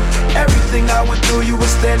got? Everything I went through, you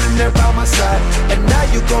were standing there by my side, and now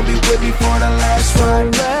you gon' be with me for the last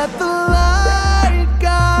ride. Let the light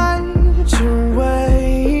guide your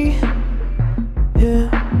way. Yeah.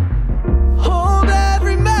 Hold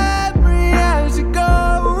every memory as you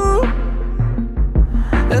go,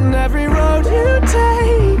 and every road you take.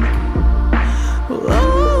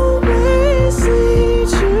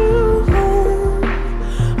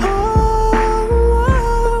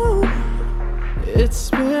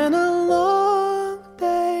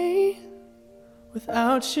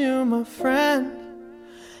 without you, my friend.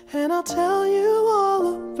 And I'll tell you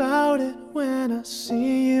all about it when I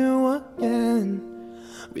see you again.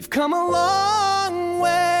 We've come a long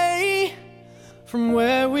way from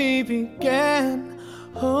where we began.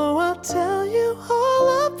 Oh, I'll tell you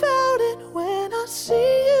all about it when I see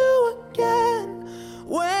you again.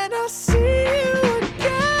 When I see you again.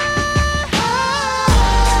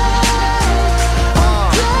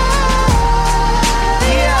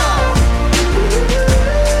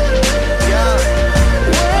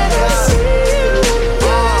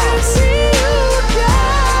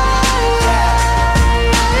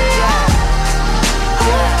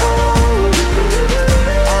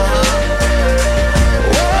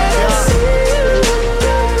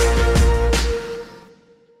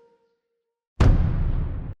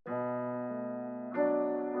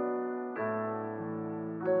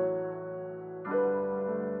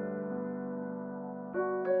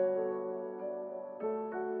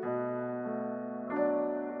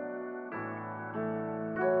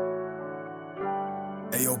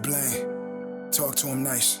 Hey, yo, Blaine, talk to him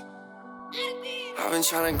nice. I've been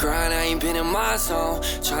tryna grind, I ain't been in my zone.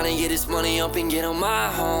 Tryna get this money up and get on my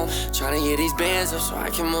home. Tryna get these bands up so I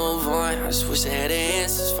can move on. I just wish I had the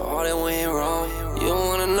answers for all that went wrong. You don't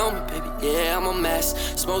wanna know me, baby, yeah, I'm a mess.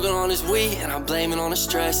 Smoking on this weed and I blame it on the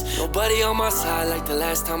stress. Nobody on my side like the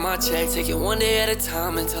last time I checked. Take it one day at a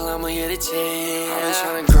time until I'ma get a check. I've been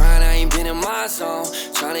tryna grind, I ain't been in my zone.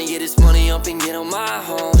 Tryna get this money up and get on my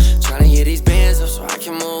home. Tryna get these bands up so I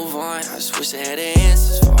can move on. I just wish I had the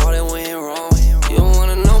answers for all that went wrong. You don't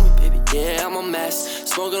wanna know me, baby, yeah, I'm a mess.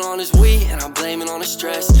 Smoking on this weed and I blame it on the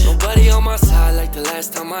stress. Nobody on my side like the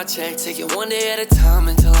last time I checked. Take it one day at a time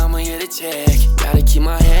until I'ma get a check. Gotta keep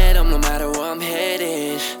my head up no matter where I'm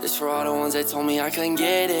headed. This for all the ones that told me I couldn't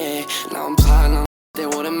get it. Now I'm plotting on they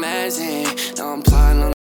would imagine. Now I'm plotting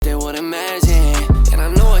on they would imagine. And I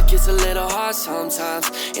know it gets a little hard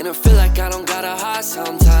sometimes. And I feel like I don't got a heart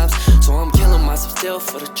sometimes. So I'm killing myself still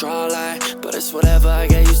for the draw line. But it's whatever, I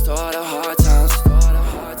get used to all the hard times.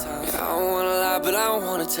 Yeah, I don't wanna lie, but I don't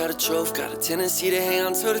wanna tell the truth. Got a tendency to hang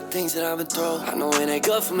on to the things that I've been through. I know it ain't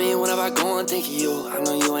good for me whenever I go and think of you. I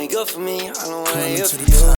know you ain't good for me, I know I ain't good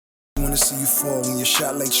for you. Wanna see you fall when you're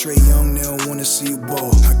shot like Trey Young, they don't wanna see you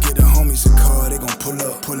ball. I get the homies a car, they gon' pull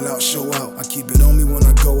up, pull out, show out. I keep it on me when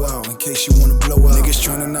I go out, in case you wanna blow out. Niggas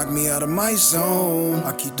tryna knock me out of my zone.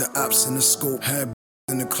 I keep the ops in the scope, had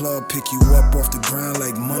in the club, pick you up off the ground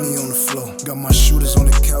like money on the floor. Got my shooters on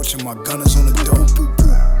the couch and my gunners on the door.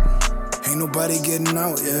 Ain't nobody getting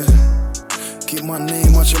out, yeah. Keep my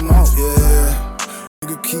name out your mouth, yeah.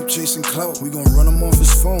 Nigga keep chasing clout. We gon' run him off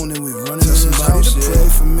his phone and we running in his house. To pray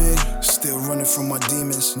for me. Still running from my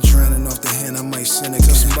demons and drowning off the hand. I might sin again.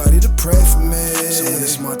 Tell somebody to pray for me. So when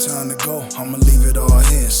it's my time to go, I'ma leave it all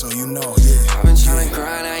here, so you know, yeah. I've been tryna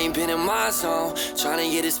grind, I ain't been in my zone. Tryna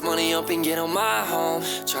get this money up and get on my home.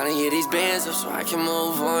 Tryna get these bands up so I can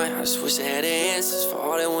move on. I just wish I had the answers for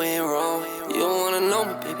all that went wrong. You don't wanna know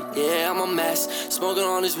me, baby, yeah, I'm a mess. Smoking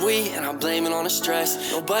on this weed and I blame it on the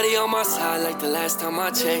stress. Nobody on my side like the last time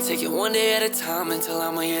I checked. Take it one day at a time until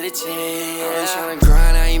I'ma get a check. I've been tryna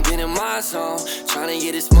grind, I ain't been in my zone. Tryna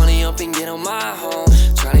get this money up and get on my home.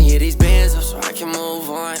 Tryna get these bands up so I can move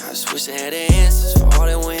on. I just wish I had the answers for all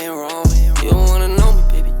that went wrong. You don't wanna know me,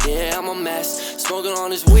 baby, yeah, I'm a mess. Smoking on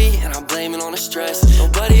this weed and I blame it on the stress.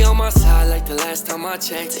 Nobody on my side like the last time I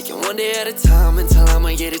checked. Take it one day at a time until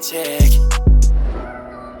I'ma get a check.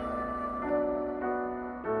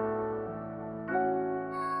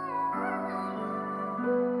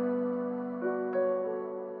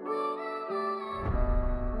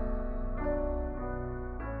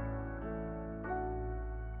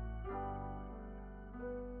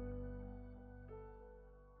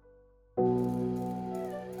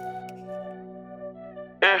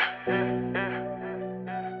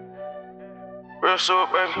 Real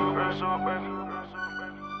short, baby.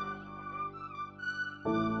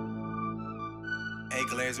 Hey,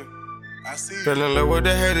 Glazer. I see you. Fell in love with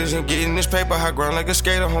the haters and getting this paper. High ground like a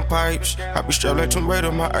skater on pipes. I be strapped like Tomb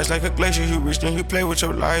Raider, my eyes like a glacier. You reach and you play with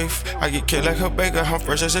your life. I get killed like a baker. I'm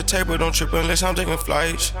fresh as a table. Don't trip unless I'm taking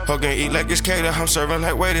flights. Hugging eat like it's cater. I'm serving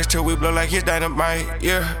like waiters till we blow like it's dynamite.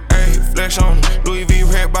 Yeah, ayy, flex on 'em. Louis V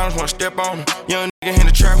red bottoms wanna step on 'em. Young nigga in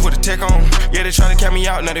the trap with a tech on 'em. Yeah, they tryna count me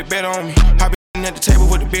out, now they bet on me. I be at the table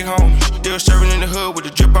with the big homies. Still serving in the hood with the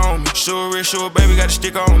drip on me. Sure rich, sure baby got a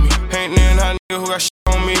stick on me. Ain't nothing hot nigga who got shit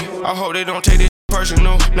on me. I hope they don't take this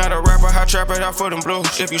personal. Not a rapper, I trap it out for them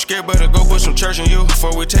blues. If you scared, better go put some church in you.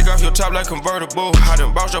 Before we take off your top like convertible. I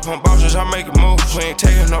done bossed up on bosses, I make a move. We ain't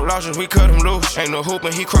taking no losses, we cut him loose. Ain't no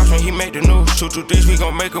hooping, he crossed when he made the news. 2 2 3, we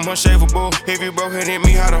gon' make him unsavable. If you broke it in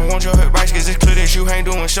me, I don't want your advice, cause it's clear that you ain't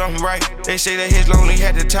doing something right. They say that his lonely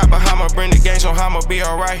at the top, but I'ma bring the game, so I'ma be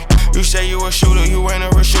alright. You say you a shooter, you ain't a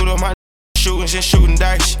real shooter. My shooting, just shooting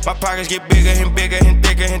dice. My pockets get bigger and bigger and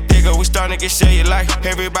thicker and thicker. We starting to get cellulite.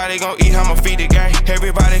 Everybody gon' eat, I'ma feed the gang.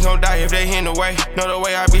 Everybody gon' die if they in the way. Know the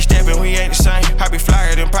way I be stepping, we ain't the same. I be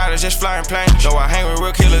flyer than pilots, just flying planes. So I hang with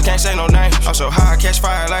real killers, can't say no name. I'm so high, I catch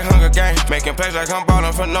fire like Hunger Games. Making plays like I'm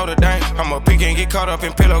ballin' for Notre Dame. I'ma peek and get caught up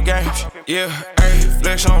in pillow games. Yeah, ayy,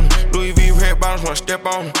 flex on them. Louis V red bottoms, wanna step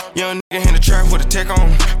on them. Young nigga in the trap with a tech on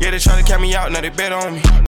them. Yeah, they try to count me out, now they bet on me.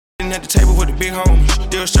 At the table with the big homies.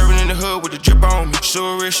 Still serving in the hood with the drip on me.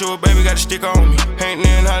 Sure rich, sure baby, got a stick on me. Ain't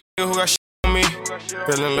there not nigga who got shit on me.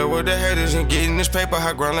 Fell in love with the haters and getting this paper.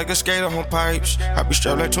 I grind like a skater on pipes. I be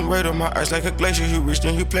strapped like Tomb Raider, my eyes like a glacier. You reach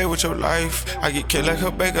then you play with your life. I get killed like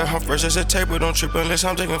a baker. I'm fresh as a table, don't trip unless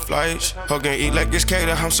I'm taking flights. Hug and eat like this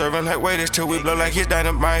cater. I'm serving like waiters till we blow like it's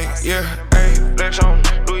dynamite. Yeah, ayy, flex on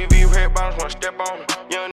them. Louis V red bottoms, wanna step on them.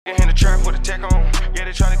 Young nigga in the trap with a tech on. Yeah,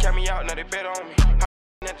 they try to count me out, now they bet on me.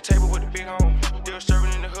 At the table with the big homies. Still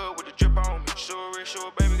serving in the hood with the drip on me. Sure rich,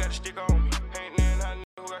 sure baby, got a stick on me. Ain't there not nigga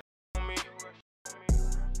who got on me.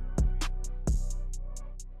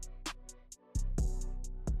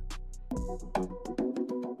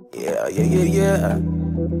 Yeah.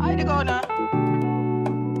 How you go now?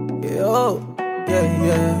 Yeah, oh,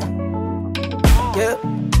 yeah.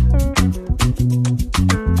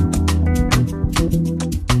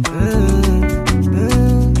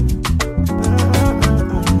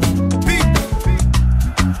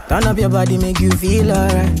 Turn up your body, make you feel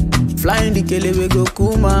alright. Flying the kele, we go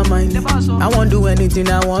cool my mind. I won't do anything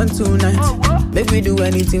I want tonight. Make we do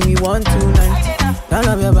anything we want tonight. Turn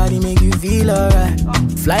up your body, make you feel alright.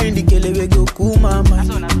 Flying the kele, we go cool my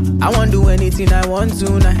mind. I won't do anything I want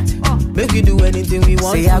tonight. Make we do anything we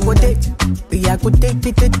want. Say I go take, I go take,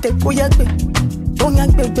 oh yeah, don't yak,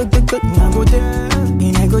 I go take, I go take,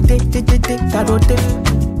 I go take,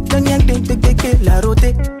 don't yak, la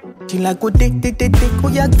rote. She like go take, oh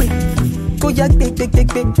yeah, take,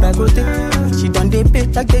 she done dey pay,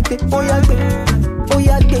 take, oh yeah,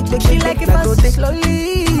 take, she like it fast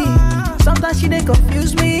slowly. Sometimes she dey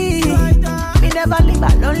confuse me. Me never leave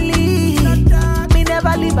her lonely. And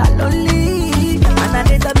I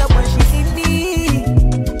dey turn up when she need me.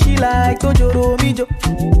 She like Tojoro Mijo.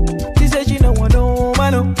 She say she no want no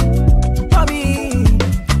man for me.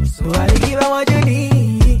 So I give her what you need.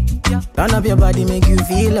 Turn up your body, make you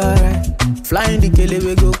feel alright. Flying the kele,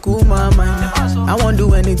 we go cool my mind. I won't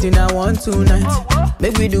do anything I want tonight.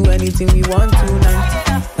 Make we do anything we want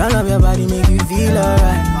tonight. Turn up your body, make you feel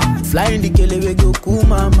alright. Flying the kele, we go cool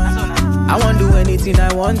my mind. I won't do anything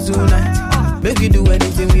I want tonight. Make we do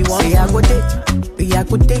anything we want. Say I go take,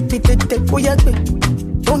 oh yeah,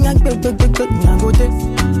 don't yak, I go take, I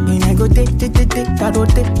go take, I go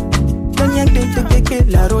take, don't yak,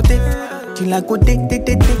 la rote. She like go take,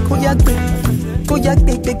 oh yeah, take,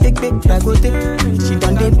 I go take. She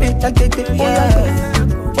done dey pay,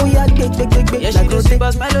 oh yeah, take, yeah, she do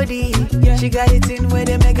super melody. She got it in where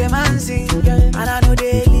they make a man sing. And I know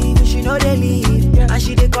they leave, she know they leave. And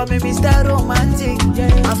she dey call me Mr. Romantic.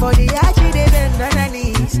 And for the art, she dey bend on her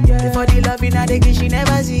knees. For the love in her, they give she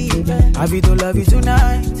never see. Have you to love you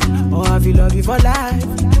tonight, or have you love you for life?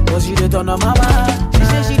 Cause she dey turn on my mind. She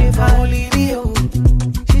say she dey for only me, oh.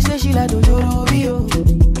 She say she like Dojoro Bio.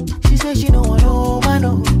 She say she no want no man,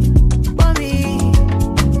 no, for me.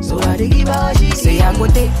 So I dey give her what she say. I go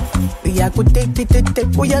take,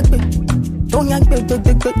 oh yeah, don't yak, I go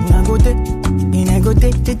take, I go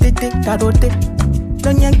take, I go take,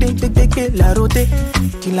 don't yak, la rote.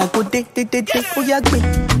 She like go take, oh yeah, I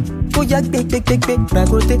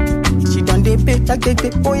go take. She done dey pay,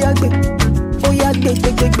 oh yeah,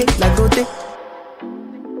 la rote.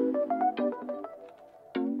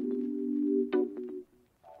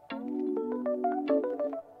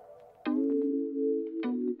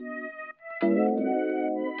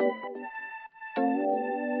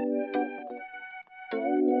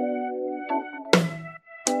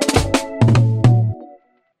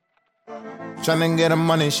 Tryna get her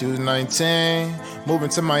money, she was 19. Moving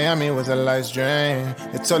to Miami was a life's dream.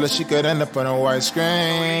 They told her she could end up on a white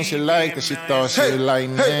screen. She liked it, she thought she was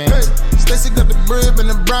lightning. Stacy got the brib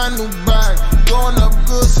and a brand new bag. Going up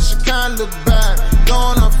good so she can't look bad.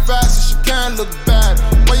 Going up fast so she can't look bad.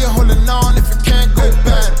 Why you holding on if it can't go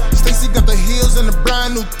bad? Stacy got the heels and a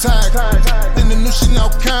brand new tag. Then the new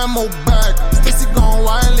Chanel camo bag. Stacy gone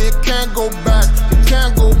wildly, it can't go back.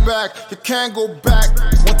 back, you can't go back.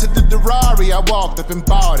 Went to the Ferrari, I walked up and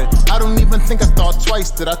bought it. I don't even think I thought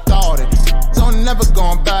twice that I thought it. So I'm never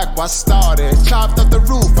going back where I started. Chopped up the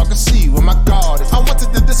roof, I can see where my guard is. I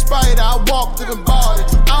wanted to despite it, I walked up and bought it.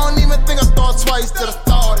 I don't even think I thought twice that I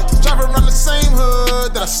thought it. Driving around the same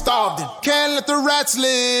hood that I starved in. Can't let the rats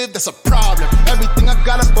live, that's a problem. Everything I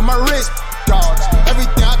got up on my wrist, gorgeous.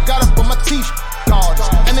 Everything I got up on my teeth, gorgeous.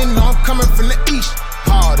 And they know I'm coming from the east,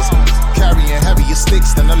 hardest. Carrying heavier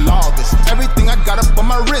sticks than the loggers. Everything I got up on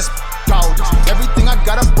my wrist, gorgeous. Everything I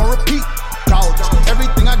got up on repeat, gorgeous.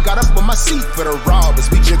 Everything I got up on my seat for the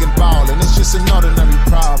robbers. We jigging ballin', it's just an ordinary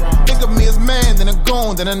problem. Think of me as man, then a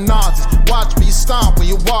goon, then an artist. Watch me, you stomp when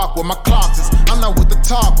you walk where my clocks is. I'm not with the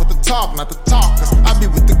talk, not the talkers. I be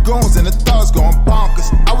with the goons and the thugs going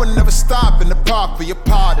bonkers. I would never stop in the park for your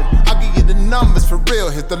pardon. I'll give you the numbers for real,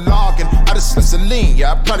 hit the login. I just slipped Celine,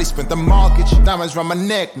 yeah, I probably spent the mortgage. Diamonds round my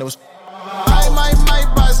neck, no. I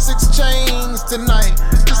might buy 6 chains tonight.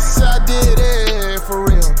 Just as I did it for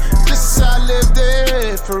real. Just as I lived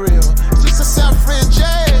it for real. Just as I fridge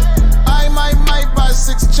it. I might buy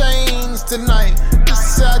 6 chains tonight.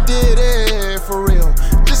 Just as I did it for real.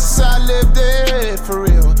 Just as I lived it for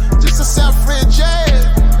real. Just as I fridge it.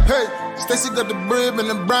 Hey, Stacy got the brib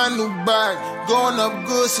and a brand new bag. Going up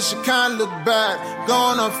good so she can't look bad.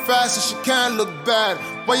 Going up fast so she can't look bad.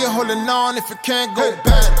 Why you holding on if you can't go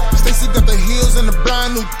back? Stacy got the heels and a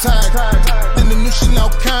brand new tag. Then the new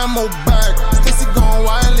Chanel camo bag. Stacy going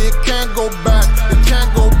wild, you can't go back. You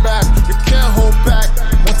can't go back, you can't hold back.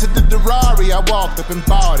 Went to the Ferrari, I walked up and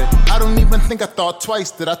bought it. I don't even think I thought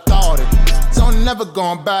twice that I thought it. So I'm never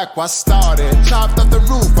going back where I started. Chopped up the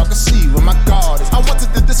roof, I can see where my guard is. I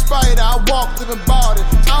wanted to despite it, I walked up and bought it.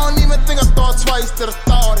 I don't even think I thought twice that I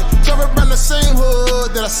thought it. Driving around the same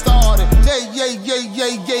hood that I started.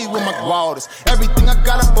 Yeah, with my waters. Everything I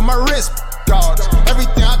got up on my wrist, gorgeous.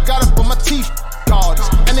 Everything I got up on my teeth, gorgeous.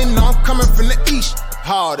 And they know I'm coming from the east,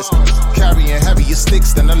 hardest. Carrying heavier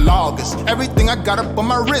sticks than the loggers. Everything I got up on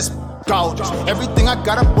my wrist, gorgeous. Everything I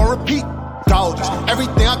got up on repeat, gorgeous.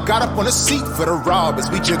 Everything I got up on the seat for the robbers.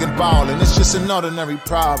 We jigging ballin', it's just an ordinary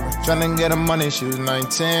problem. Tryna get her money, she was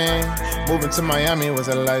 19. Moving to Miami was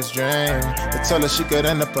a life's dream. They told her she could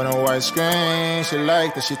end up on a white screen. She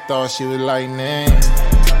liked that, she thought she was lightning.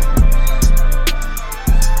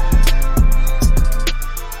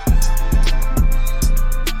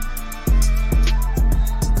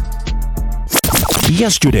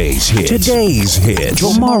 Yesterday's hits, today's hits,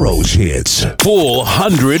 tomorrow's hits. Full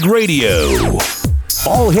 100 Radio.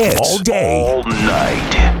 All hits, all day, all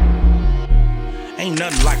night. Ain't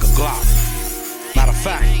nothing like a Glock. Matter of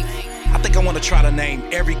fact, I think I want to try to name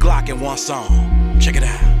every Glock in one song. Check it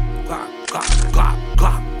out. Glock, Glock, Glock,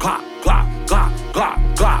 Glock, Glock, Glock, Glock,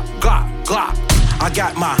 Glock, Glock, Glock, Glock. I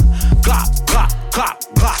got my Glock, Glock, Glock,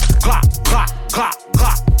 Glock, Glock, Glock, Glock,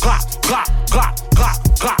 Glock, Glock, Glock, Glock, Glock,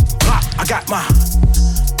 Glock, Glock. I got my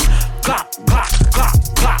Glock, Glock, Glock,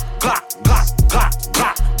 Glock, Glock, Glock, Glock,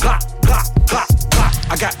 Glock, Glock, Glock, Glock, Glock.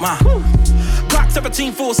 I got my Glock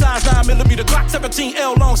 17 full size 9mm, Glock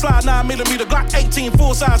 17L long slide 9mm, Glock 18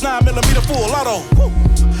 full size 9mm full auto.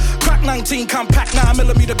 Glock 19 compact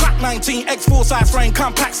 9mm, Glock 19X full size frame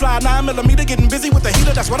compact slide 9mm, getting busy with the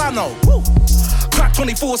heater, that's what I know. Glock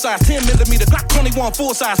 24 size 10mm, Glock 21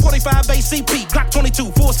 full size 45 ACP, Glock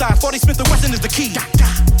 22 full size 40 Smith & Wesson is the key.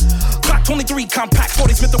 Glock 23 compact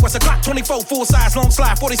 40 Smith & Wesson, Glock 24 full size long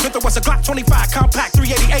slide 40 Smith & Wesson, Glock 25 compact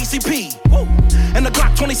 380 ACP. And the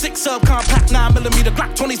Glock 26 sub compact 9mm,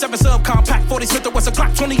 Glock 27 sub compact 40 Smith & Wesson,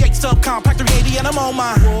 Glock 28 sub compact 380, and I'm on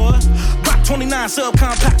my Glock 29 sub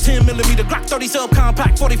compact 10mm, Glock 30 sub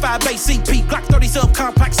compact 45 ACP, Glock 30 sub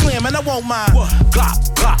compact slim, and I want my Glock, Glock,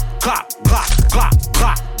 Glock, Glock, Glock,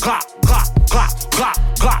 Glock, Glock, Glock, Glock, Glock,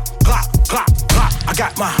 Glock, Glock, Glock, Glock. I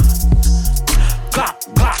got my Glock,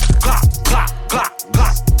 Glock, Glock, Glock, Glock,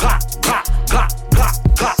 Glock, Glock, Glock, Glock, Glock,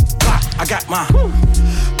 Glock, Glock. I got my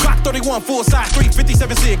Glock 31 full size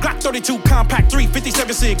 357 SIG, Glock 32 compact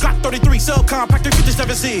 357 SIG, Glock 33 sub compact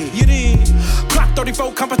 357 SIG. You did. Glock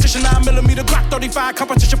 34 competition 9mm, Glock 35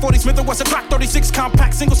 competition 40 Smith & Wesson, Glock 36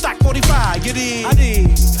 compact single stack 45. You did. I did.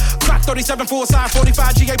 Glock 37 full size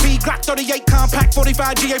 45 GAP, Glock 38 compact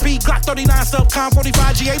 45 GAP, Glock 39 sub com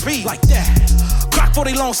 45 GAP. Like that. Glock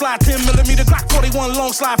 40 long slide 10mm, Glock 41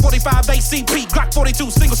 long slide 45 ACP, Glock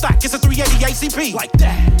 42 single stack, it's a 380 ACP. Like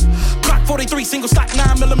that. Glock 43 single stack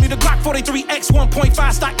 9mm, Glock 43X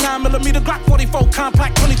 1.5 stack 9mm, Glock 44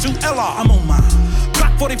 compact 22 LR. I'm on mine.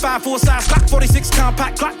 Glock 45 full size, Glock 46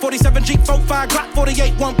 compact, Glock 47 G45, Glock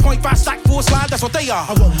 48 1.5 stack full slide, that's what they are.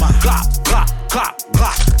 I want mine. Glock, Glock, Glock,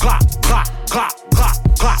 Glock, Glock, Glock, Glock, Glock,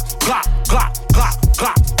 Glock, Glock, Glock, Glock,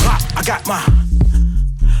 Glock, Glock. I got my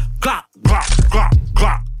Glock,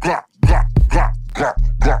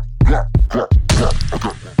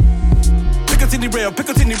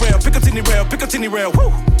 Piccadilly rail, woo.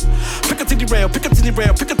 Piccadilly rail, Piccadilly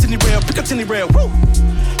rail, Piccadilly rail, Piccadilly rail, woo.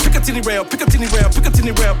 Piccadilly rail, Piccadilly rail,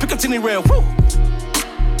 Piccadilly rail, Piccadilly rail, woo.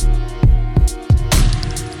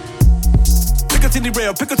 Piccadilly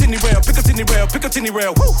rail, Piccadilly rail, Piccadilly rail, Piccadilly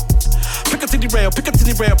rail, woo. Piccadilly rail,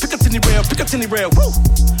 Piccadilly rail, Piccadilly rail, Piccadilly rail, woo.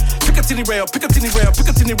 Piccadilly rail, Piccadilly rail,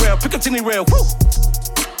 Piccadilly rail, Piccadilly rail, woo.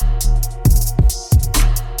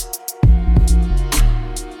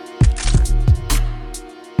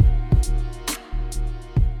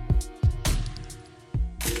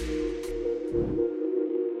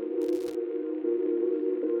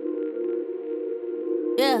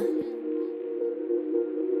 Yeah.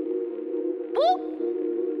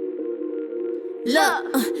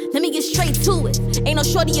 Look, let me get straight to it. Ain't no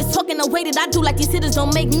shorty is talking the way that I do, like these hitters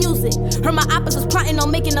don't make music. Heard my oppas was plotting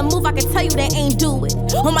on making a move, I can tell you they ain't do it.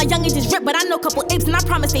 When my youngins is ripped, but I know a couple apes and I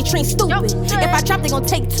promise they train stupid. If I drop, they gon'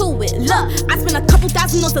 take to it. Look, I spent a couple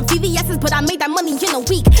thousand on some VVS's, but I made that money in a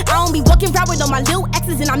week. I don't be walking around with all my little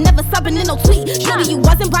exes, and I'm never subbing in no tweet. Shorty, you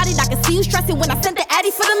wasn't brought it, I can see you stressing when I sent the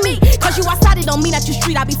addy for the meat. Cause you outside, it don't mean that you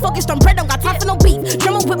street. I be focused on bread, don't got time for no beef.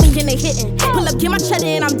 Drummer with me and they hitting. Pull up, get my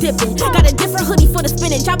cheddar and I'm dipping. Got a different hoodie for the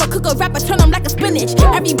spinach. I would cook a rapper, turn them like a spinach.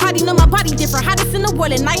 Everybody know my body different, hottest in the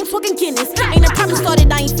world, and I ain't talking Guinness. Ain't a problem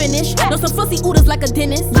started, I ain't finished. Know some fussy oodles like a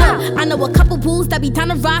dentist. Yeah, I know a couple bulls that be down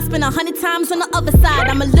the ride, spend 100 times on the other side.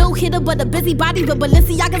 I'm a little hitter, but a busy body with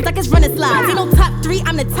Balenciagas like it's running slides. Ain't no top 3,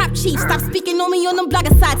 I'm the top chief. Stop speaking on me on them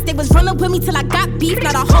blogger sites. They was running with me till I got beef.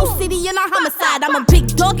 Not a whole city in a homicide. I'm a big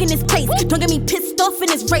dog in this place. Don't get me pissed off in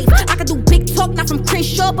this race. I can do big talk, not from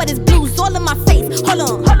Crenshaw, but it's blues all in my face. Hold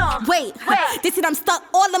on, wait. They said I'm stuck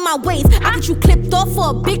all in my ways. I get you clipped off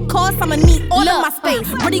for a big cost, I'ma need all of my space.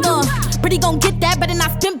 Pretty gon' get that, better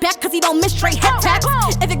not spin back, cause he don't miss straight head taps.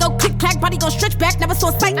 If it go click clack, body gon' stretch back, never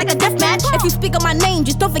saw sight like a death match. If you speak on my name,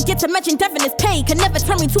 just don't forget to mention Devin is paid. Can never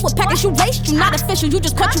turn me to a package you raced, you not official, you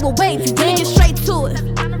just caught you away. Let me get straight to it,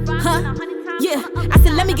 huh? Yeah, I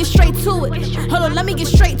said let me get straight to it. Hold on, let me get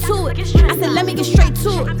straight to it. I said let me get straight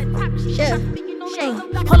to it. Yeah.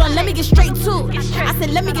 Hold on, let me get straight to it. I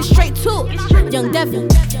said let me get straight to it. Young Devin.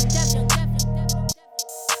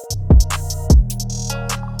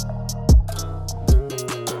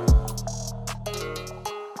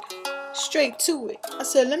 Straight to it. I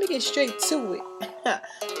said, let me get straight to it.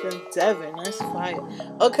 Young Devin, that's fire.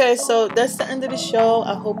 Okay, so that's the end of the show.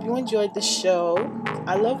 I hope you enjoyed the show.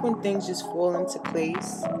 I love when things just fall into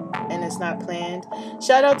place and it's not planned.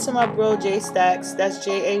 Shout out to my bro Jay Stacks. That's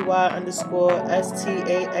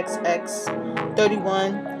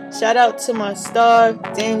JAY_STAXX31. Shout out to my star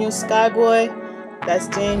Daniel Skyboy. That's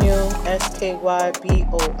Daniel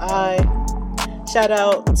SKYBOI. Shout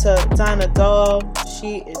out to Donna Doll.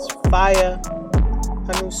 She is fire.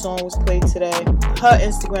 Her new song was played today. Her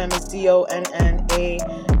Instagram is DONNADOLL_.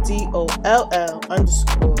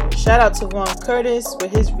 Shout out to Vaughn Curtis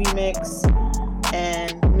with his remix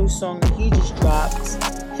and new song that he just dropped.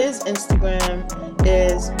 His Instagram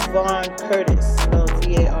is Vaughn Curtis, spelled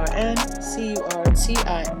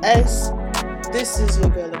VARNCURTIS. This is your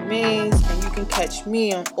girl Amaze, and you can catch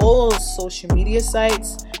me on all social media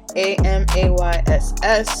sites.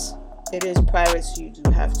 AMAYSS. It is private, so you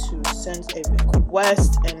do have to send a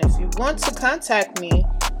request. And if you want to contact me,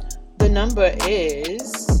 the number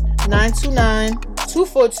is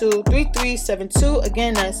 929-242-3372.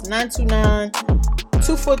 Again, that's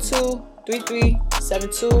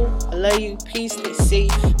 929-242-3372. I love you. Peace. Stay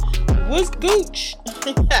safe. What's gooch?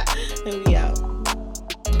 And we out.